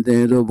sai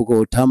internet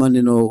ko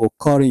tamani no o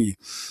korin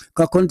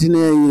ka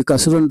continue ka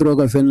soron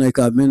droga fenna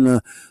ka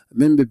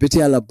men be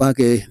beti ala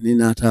bake ni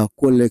nata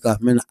kolle ka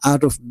men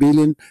out of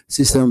billing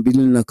system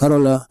billing na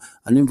karola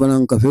anim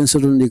fanan ka fen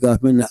soron di ka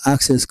men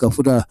access ka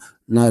futa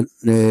na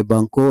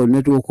banko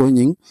network ko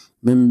nyin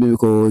men be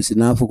ko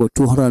sinafu ko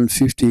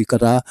 250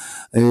 kata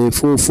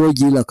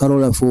 4G la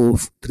karola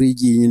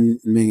 3G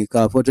men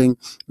ka foten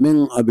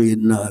men abi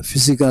na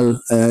physical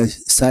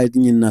side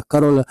nyin na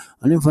karola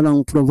anim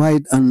fanan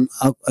provide an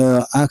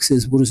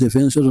access pour se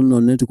fen soron no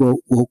network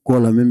ko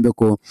la men be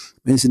ko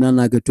men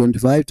sinana ke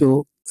 25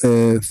 to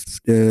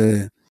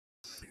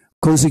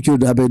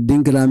consecute abe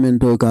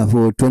dinkramento ka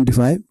for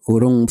 25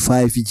 orong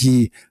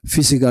 5G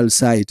physical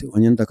site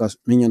onyanda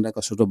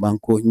ka soto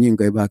banko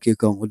nyinga ba ke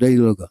kan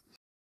odailoga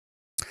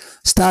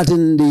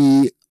starting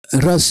the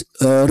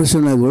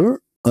reasonable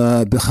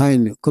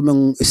behind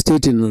coming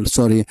stating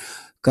sorry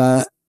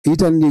ka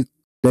itandi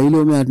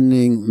dailo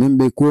matning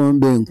membe ko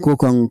mbe ko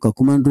kan ka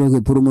kumandro ke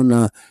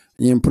purmuna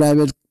in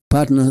private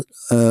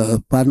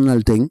partner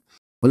thing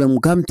wala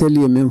mukam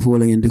teli mem fo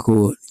wala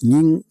ndiko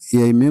nyin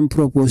ye mem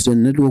propose the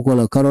network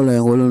wala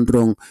karola wala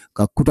ndrong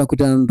ka kuta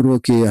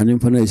ndro ke anim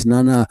fana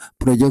isnana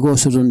project ko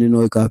soton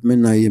dino ka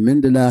menna ye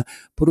mendela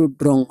pro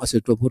drong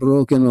aseto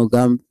pro ke no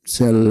gam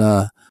sel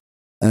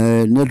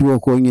network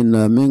ko nyin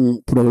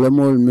men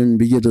problemol men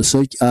bije to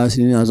search as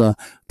ni asa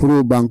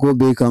pro banko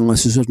be kan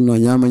asisot no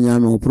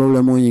nyama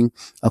problemo nyin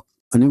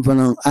anim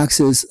fana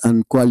access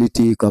and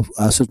quality ka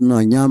asot no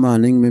nyama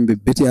ning membe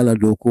beti ala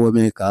do ko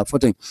me ka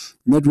foten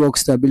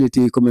network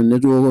stability comme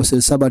network se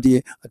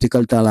sabati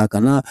article tala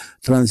kana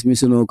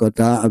transmission o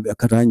kata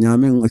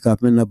nyame ka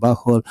men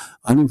backhaul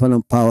anim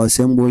fana power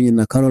sembo yin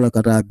na karola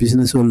kata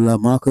business wala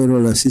makero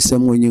la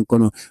system yin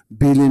kono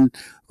billing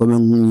comme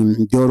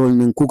jorol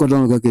nin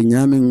kukoton ka ke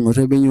nyame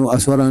revenue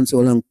assurance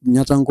wala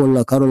nyatanko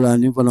la karola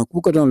anim fana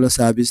kukoton la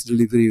service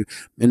delivery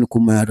men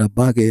kuma da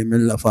bage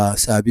men la fa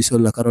service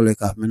wala karola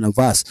ka men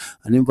vas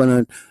anim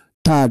fana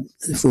third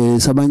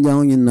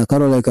sabanjang yin na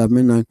karola ka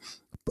men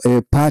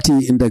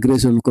party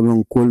integration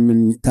comme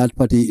min third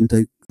party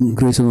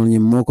integration on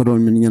yin moko don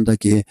min nyanta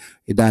ke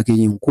idaki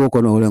yin ko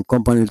kono wala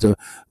company to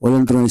wala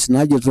drone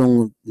snaje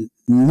drone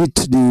meet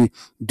the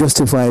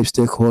justify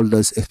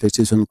stakeholders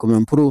expectation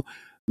comme pro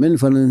men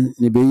fan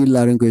ni be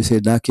yilaren ko se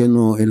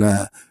dakeno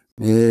ila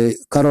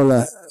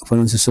karola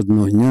fan se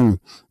sodno nyam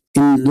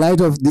in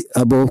light of the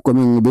above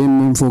coming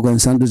ben for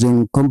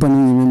consulting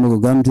company men ko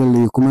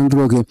gamtel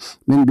commandro ke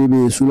men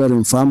bebe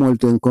sularen famol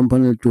ten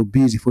company to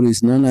busy for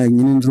is nana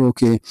nyindro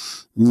ke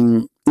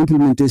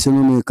implementation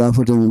me ka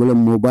foten wala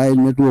mobile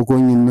network ko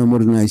nyin na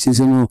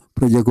modernization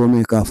project ko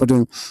me ka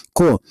foten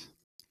ko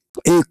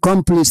a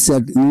complete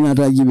set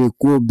nata jibe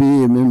ko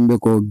be membe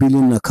ko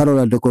billing na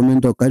karola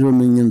documento kado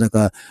men nyanda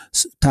ka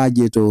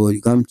target to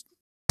gam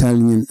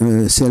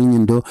sell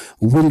nyindo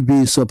will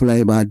be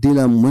supplied by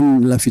dealer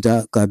mun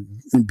lafita ka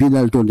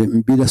bidal to de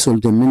bida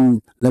solte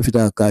min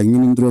lafita ka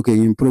nyindro ke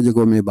in project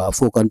ko me ba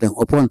fo content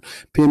upon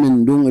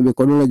payment dung be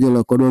ko la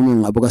jela ko do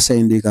men abuka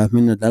sayndi ka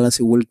min dala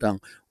si wultang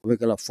be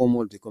kala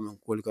formal de comme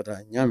ko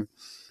kata nyam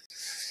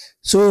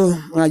so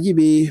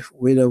ajibe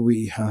whether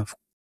we have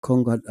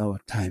conquered our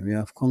time. We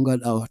have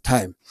conquered our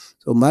time.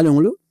 So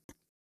malunglu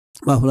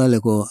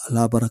bafulale ko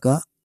la baraka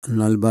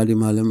nal badi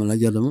malem la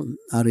Jadama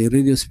ari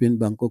radio spin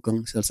banko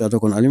kan sarsato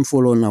kon alim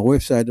follow na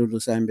website do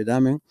sambe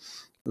damen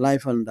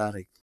live and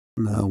direct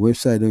na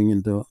website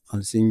ngindo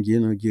al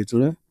singeno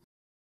jetule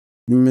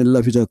nimme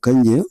lafita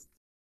kanje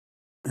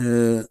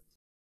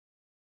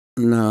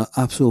na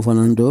apso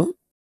fanando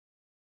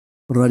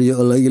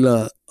radio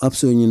la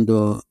apso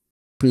ngindo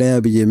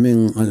player bije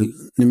men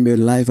nimbe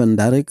live and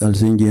direct al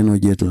singeno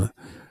jetule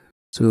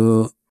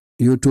so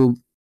YouTube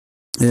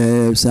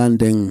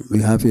something we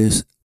have a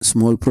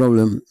small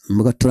problem.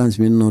 Maka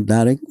transmit no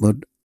direct, but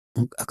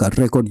aka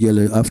record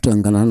jele after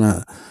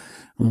nganana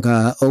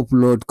nga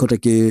upload kota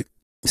ke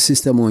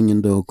system on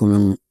yindo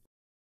comme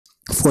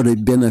for the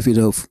benefit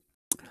of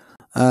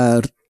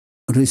our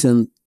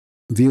recent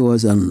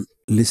viewers and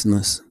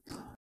listeners.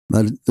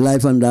 But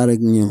live and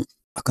direct new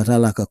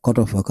akatala ka cut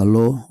off aka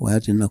low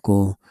wayati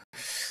nako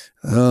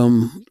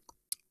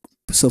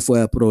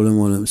software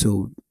problem.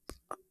 So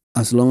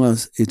as long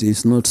as it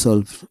is not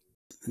solved,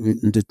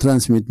 the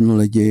transmit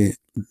knowledge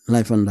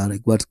live and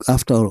direct. But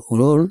after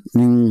all,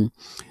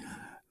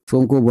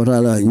 Fonko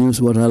Botala, News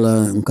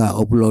Botala, nka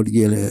upload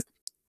gele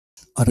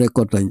a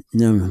record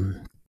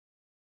nyam.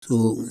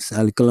 So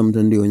sal kalam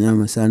tandi o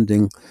nyama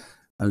something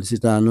al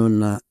sitano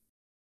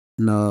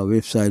na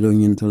website on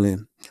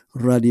yintole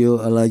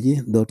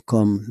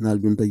radioalhaji.com nal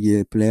binta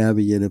je player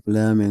bi je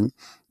player men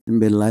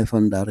be live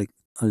and direct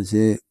al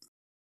se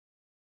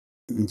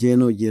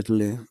jeno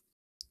jetle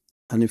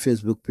ani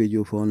Facebook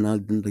page for nal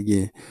binta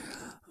je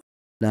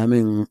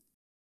damen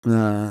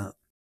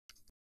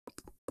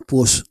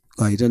post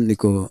kaitan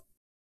niko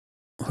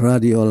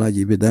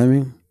radioalhaji be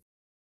damen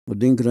o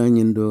dinkra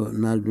nyindo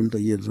nal binta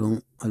je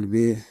ron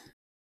albe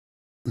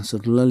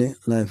sotulale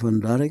live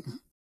and direct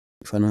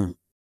fana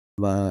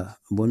ba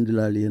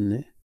bondilali ne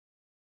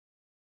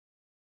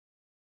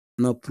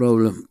no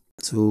problem.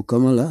 So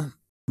kamala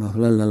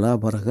maflala la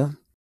baraka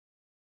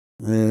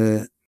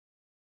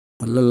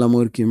Allah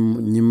morki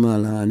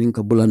nyimala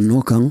ninka bulan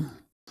nokang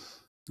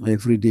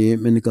every day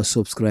menika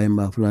subscribe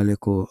maflale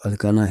ko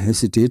alkana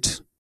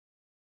hesitate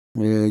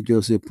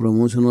just a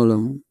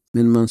promotional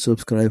minimum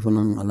subscribe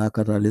on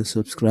alakata le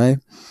subscribe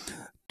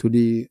to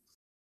the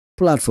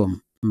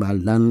platform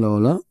baldan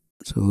lola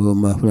so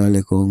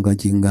maflale ko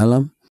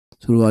ngajingalam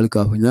so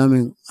walka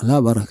nyame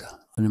ala baraka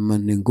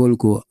man ngol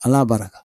ko ala baraka